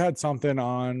 Hey, you had something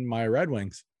on my Red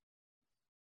Wings.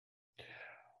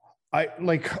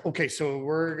 Okay, so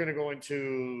we're gonna go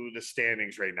into the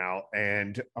standings right now,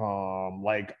 and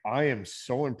like I am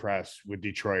so impressed with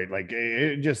Detroit. Like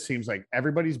it just seems like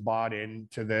everybody's bought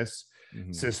into this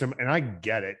Mhm. system, and I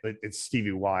get it. It's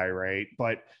Stevie Y, right?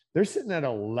 But they're sitting at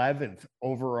 11th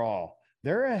overall.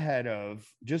 They're ahead of,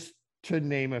 just to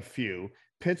name a few,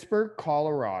 Pittsburgh,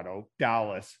 Colorado,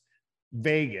 Dallas,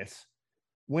 Vegas,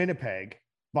 Winnipeg,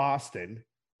 Boston,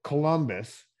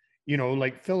 Columbus, you know,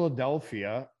 like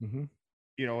Philadelphia, Mhm.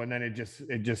 you know, and then it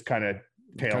just kind of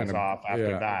tails kind of, off after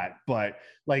yeah. that. But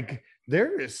like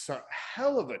there is some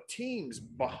hell of a teams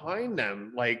behind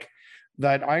them, like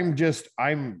that.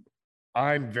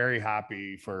 I'm very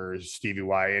happy for Stevie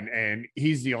Y, and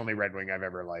he's the only Red Wing I've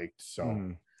ever liked. So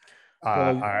Mhm.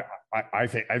 uh, Well, I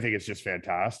think it's just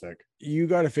fantastic. you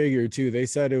got to figure too. They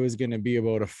said it was going to be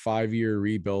about a 5-year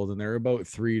rebuild, and they're about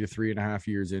 3 to 3.5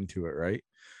 years into it, right?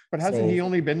 But hasn't he So-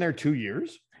 only been there 2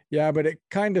 years? Yeah, but it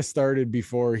kind of started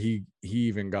before he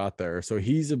even got there. So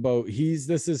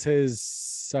this is his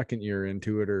second year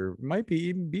into it, or might be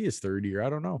even be his third year. I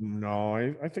don't know. No,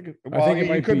 I think it you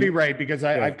might could be- be right, because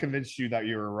yeah. I've convinced you that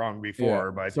you were wrong before.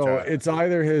 Yeah. But So it's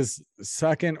either his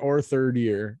second or third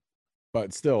year,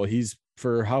 but still, he's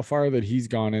for how far that he's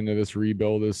gone into this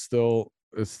rebuild is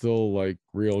still like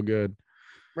real good.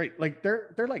 right, like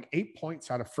they're like 8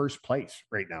 points out of first place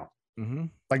right now. Mm-hmm.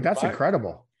 Like that's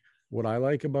incredible. What I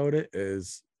like about it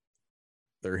is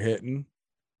they're hitting,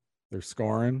 they're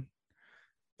scoring,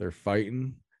 they're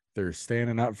fighting, they're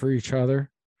standing up for each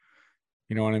other.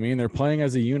 You know what I mean? They're playing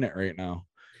as a unit right now.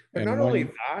 But not only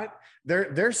that,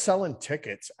 they're selling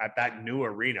tickets at that new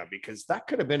arena, because that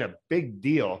could have been a big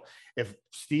deal if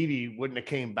Stevie wouldn't have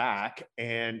came back.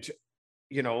 And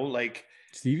like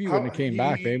Stevie wouldn't have came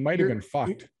back, they might have been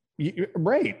fucked.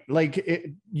 Right. Like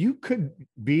you could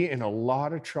be in a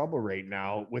lot of trouble right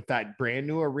now with that brand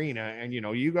new arena, and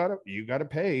you gotta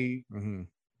pay, Mm-hmm.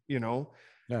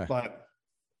 Yeah. but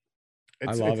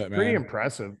I love it's it, pretty man.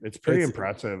 impressive. It's pretty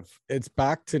impressive. It's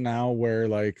back to now where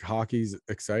like hockey's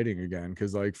exciting again.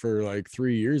 Cause like for like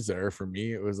 3 years there, for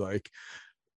me, it was like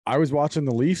I was watching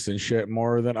the Leafs and shit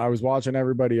more than I was watching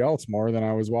everybody else, more than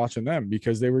I was watching them,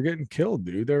 because they were getting killed,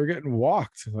 dude. They were getting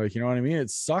walked. Like, you know what I mean? It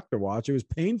sucked to watch. It was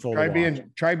painful to watch.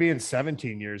 Try being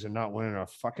 17 years and not winning a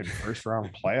fucking first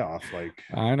round playoff. Like,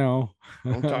 I know.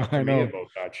 don't talk to I me know. about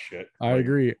that shit. I Like,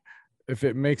 agree. If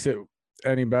it makes it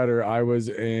any better, I was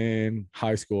in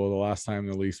high school the last time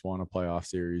the Leafs won a playoff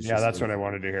series. yeah, that's what I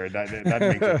wanted to hear. That makes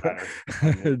it better.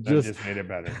 That just made it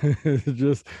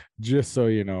better. just so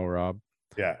you know, Rob.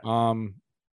 Yeah.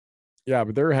 Yeah,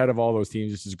 but they're ahead of all those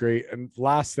teams, which is great. And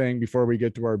last thing before we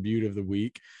get to our beaut of the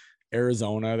week,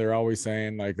 Arizona, they're always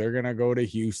saying like they're gonna go to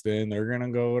Houston, they're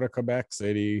gonna go to Quebec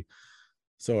City.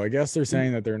 So I guess they're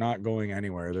saying that they're not going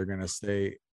anywhere. They're gonna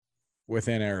stay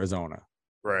within Arizona.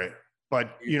 Right. But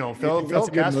think Phil that's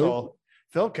a good move?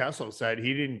 Phil Kessel said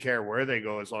he didn't care where they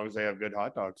go as long as they have good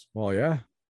hot dogs. Well, yeah,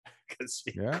 Because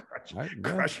he Yeah,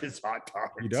 crushes hot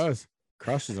dogs. he does.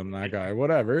 Crushes him, that guy.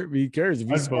 Whatever. He cares if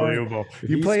he's scoring. Unbelievable. if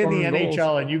You he's play in the scoring goals.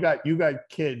 NHL and you got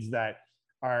kids that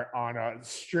are on a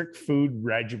strict food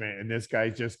regimen, and this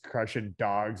guy's just crushing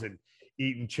dogs and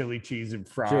eating chili cheese and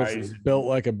Just fries. is built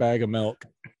like a bag of milk.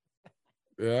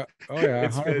 Yeah. Oh yeah.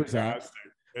 It's 100%. fantastic.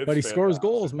 But he scores fantastic.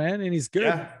 goals, man, and he's good.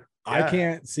 Yeah. I Yeah.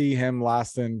 can't see him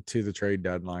lasting to the trade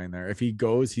deadline there. If he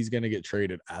goes, he's going to get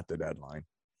traded at the deadline.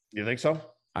 You think so?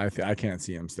 I can't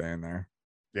see him staying there.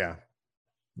 Yeah.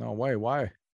 No way.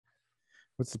 Why?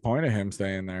 What's the point of him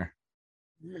staying there?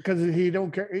 Because he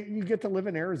don't care. You get to live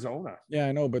in Arizona. Yeah,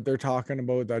 I know, but they're talking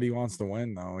about that he wants to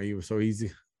win though.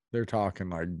 They're talking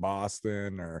like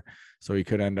Boston, or so he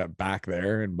could end up back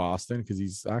there in Boston because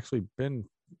he's actually been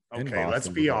in Okay, let's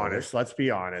Boston be before. honest. Let's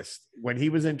be honest. When he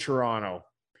was in Toronto,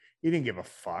 he didn't give a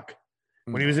fuck.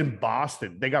 When he was in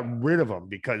Boston, they got rid of him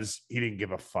because he didn't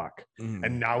give a fuck. Mm.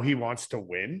 And now he wants to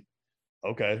win.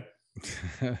 Okay.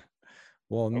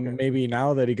 Well, Okay. maybe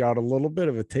now that he got a little bit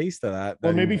of a taste of that.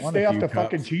 Well, that he maybe won stay a off few the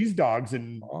cups. fucking cheese dogs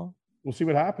and Well, we'll see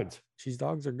what happens. cheese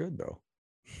dogs are good though.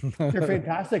 They're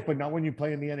fantastic, but not when you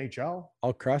play in the NHL.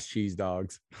 I'll crush cheese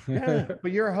dogs. Yeah,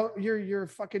 but you're a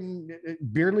fucking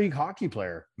beer league hockey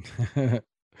player. That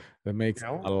makes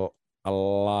You a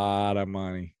lot of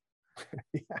money.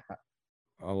 Yeah.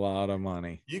 A lot of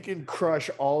money. You can crush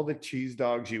all the cheese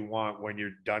dogs you want when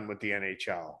you're done with the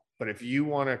NHL. But if you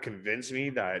want to convince me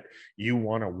that you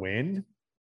want to win,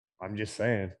 I'm just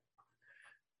saying. Lay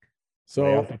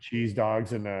So off the cheese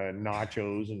dogs and the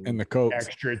nachos and the Cokes.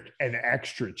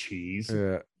 extra cheese.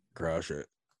 Yeah, crush it.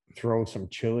 Throw some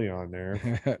chili on there.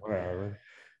 Whatever.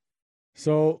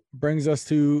 So brings us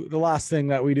to the last thing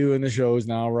that we do in the shows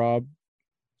now, Rob.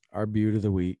 Our beaut of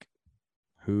the week.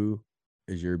 Who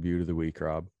is your beaut of the week,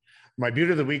 Rob? My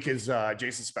beauty of the week is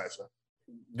Jason Spezza.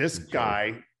 This Okay.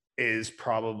 guy is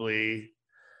probably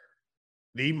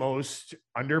the most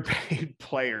underpaid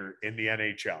player in the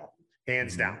NHL,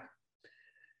 hands Mhm.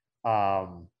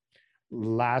 down.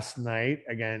 Last night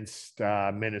against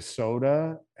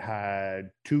Minnesota,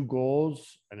 had 2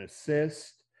 goals, an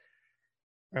assist.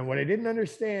 And what I didn't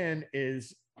understand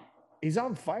is he's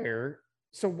on fire.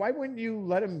 So why wouldn't you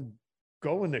let him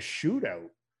go in the shootout?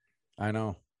 I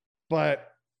know. but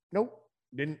nope,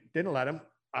 didn't let him.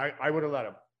 I would have let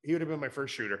him. He would have been my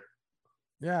first shooter.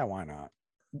 Yeah, why not?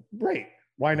 Right.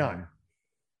 Why not?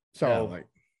 So Yeah, like,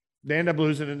 they end up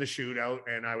losing in the shootout,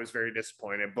 and I was very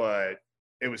disappointed, but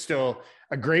it was still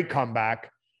a great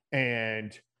comeback.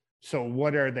 And so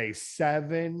what are they?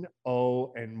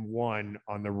 7-0-1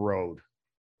 on the road.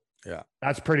 Yeah.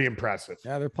 That's pretty impressive.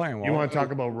 yeah, they're playing well. You want to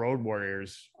talk about road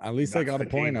warriors? At least they That's got a the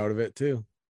point team. out of it too.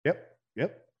 Yep.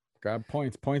 Grab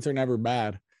points. Points are never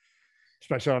bad.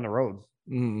 Especially on the road.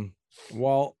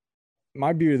 Well,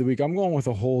 my beauty of the week, I'm going with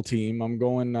a whole team. I'm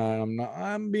going,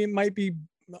 might be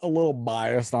a little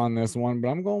biased on this one, but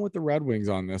I'm going with the Red Wings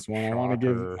on this one.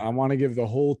 Shocker. I want to give the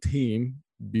whole team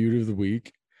beauty of the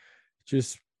week,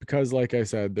 just because, like I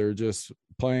said, they're just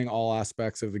playing all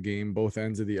aspects of the game, both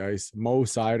ends of the ice. Mo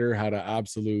Sider had an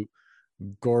absolute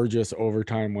gorgeous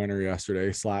overtime winner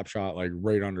yesterday, slap shot like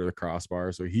right under the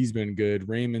crossbar. So he's been good.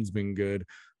 Raymond's been good.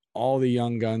 All the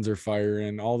young guns are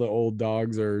firing. All the old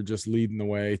dogs are just leading the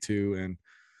way too. And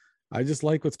I just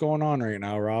like what's going on right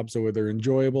now, Rob. So they're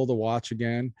enjoyable to watch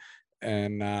again.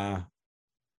 And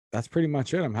that's pretty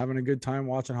much it. I'm having a good time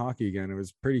watching hockey again. It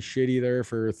was pretty shitty there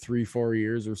for 3-4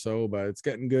 years or so, but it's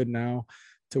getting good now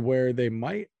to where they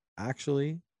might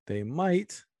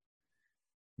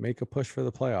make a push for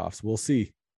the playoffs. We'll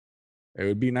see. It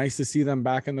would be nice to see them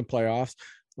back in the playoffs.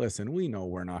 Listen, we know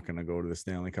we're not going to go to the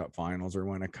Stanley Cup Finals or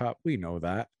win a cup. We know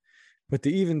that. But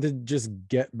to just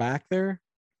get back there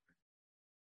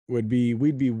we'd be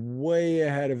way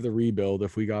ahead of the rebuild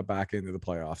if we got back into the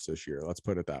playoffs this year. Let's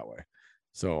put it that way.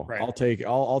 So Right. I'll take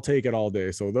it all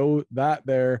day. So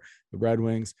the Red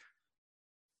Wings,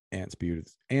 Ants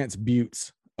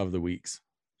Buttes of the weeks,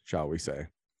 shall we say.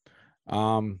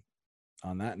 On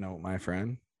that note, my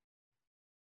friend,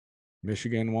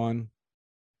 Michigan won.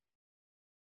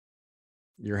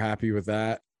 You're happy with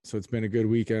that. So it's been a good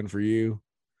weekend for you.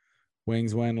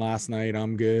 Wings win last night.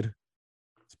 I'm good.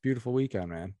 It's a beautiful weekend,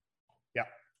 man. Yeah.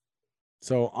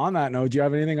 So on that note, do you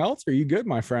have anything else? Or are you good,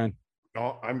 my friend?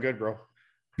 No, I'm good, bro.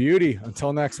 Beauty.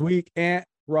 Until next week. Ant,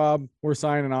 Rob, we're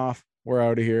signing off. We're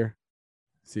out of here.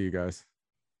 See you guys.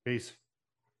 Peace.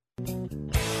 Yeah,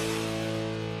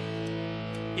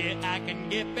 I can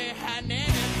get behind it.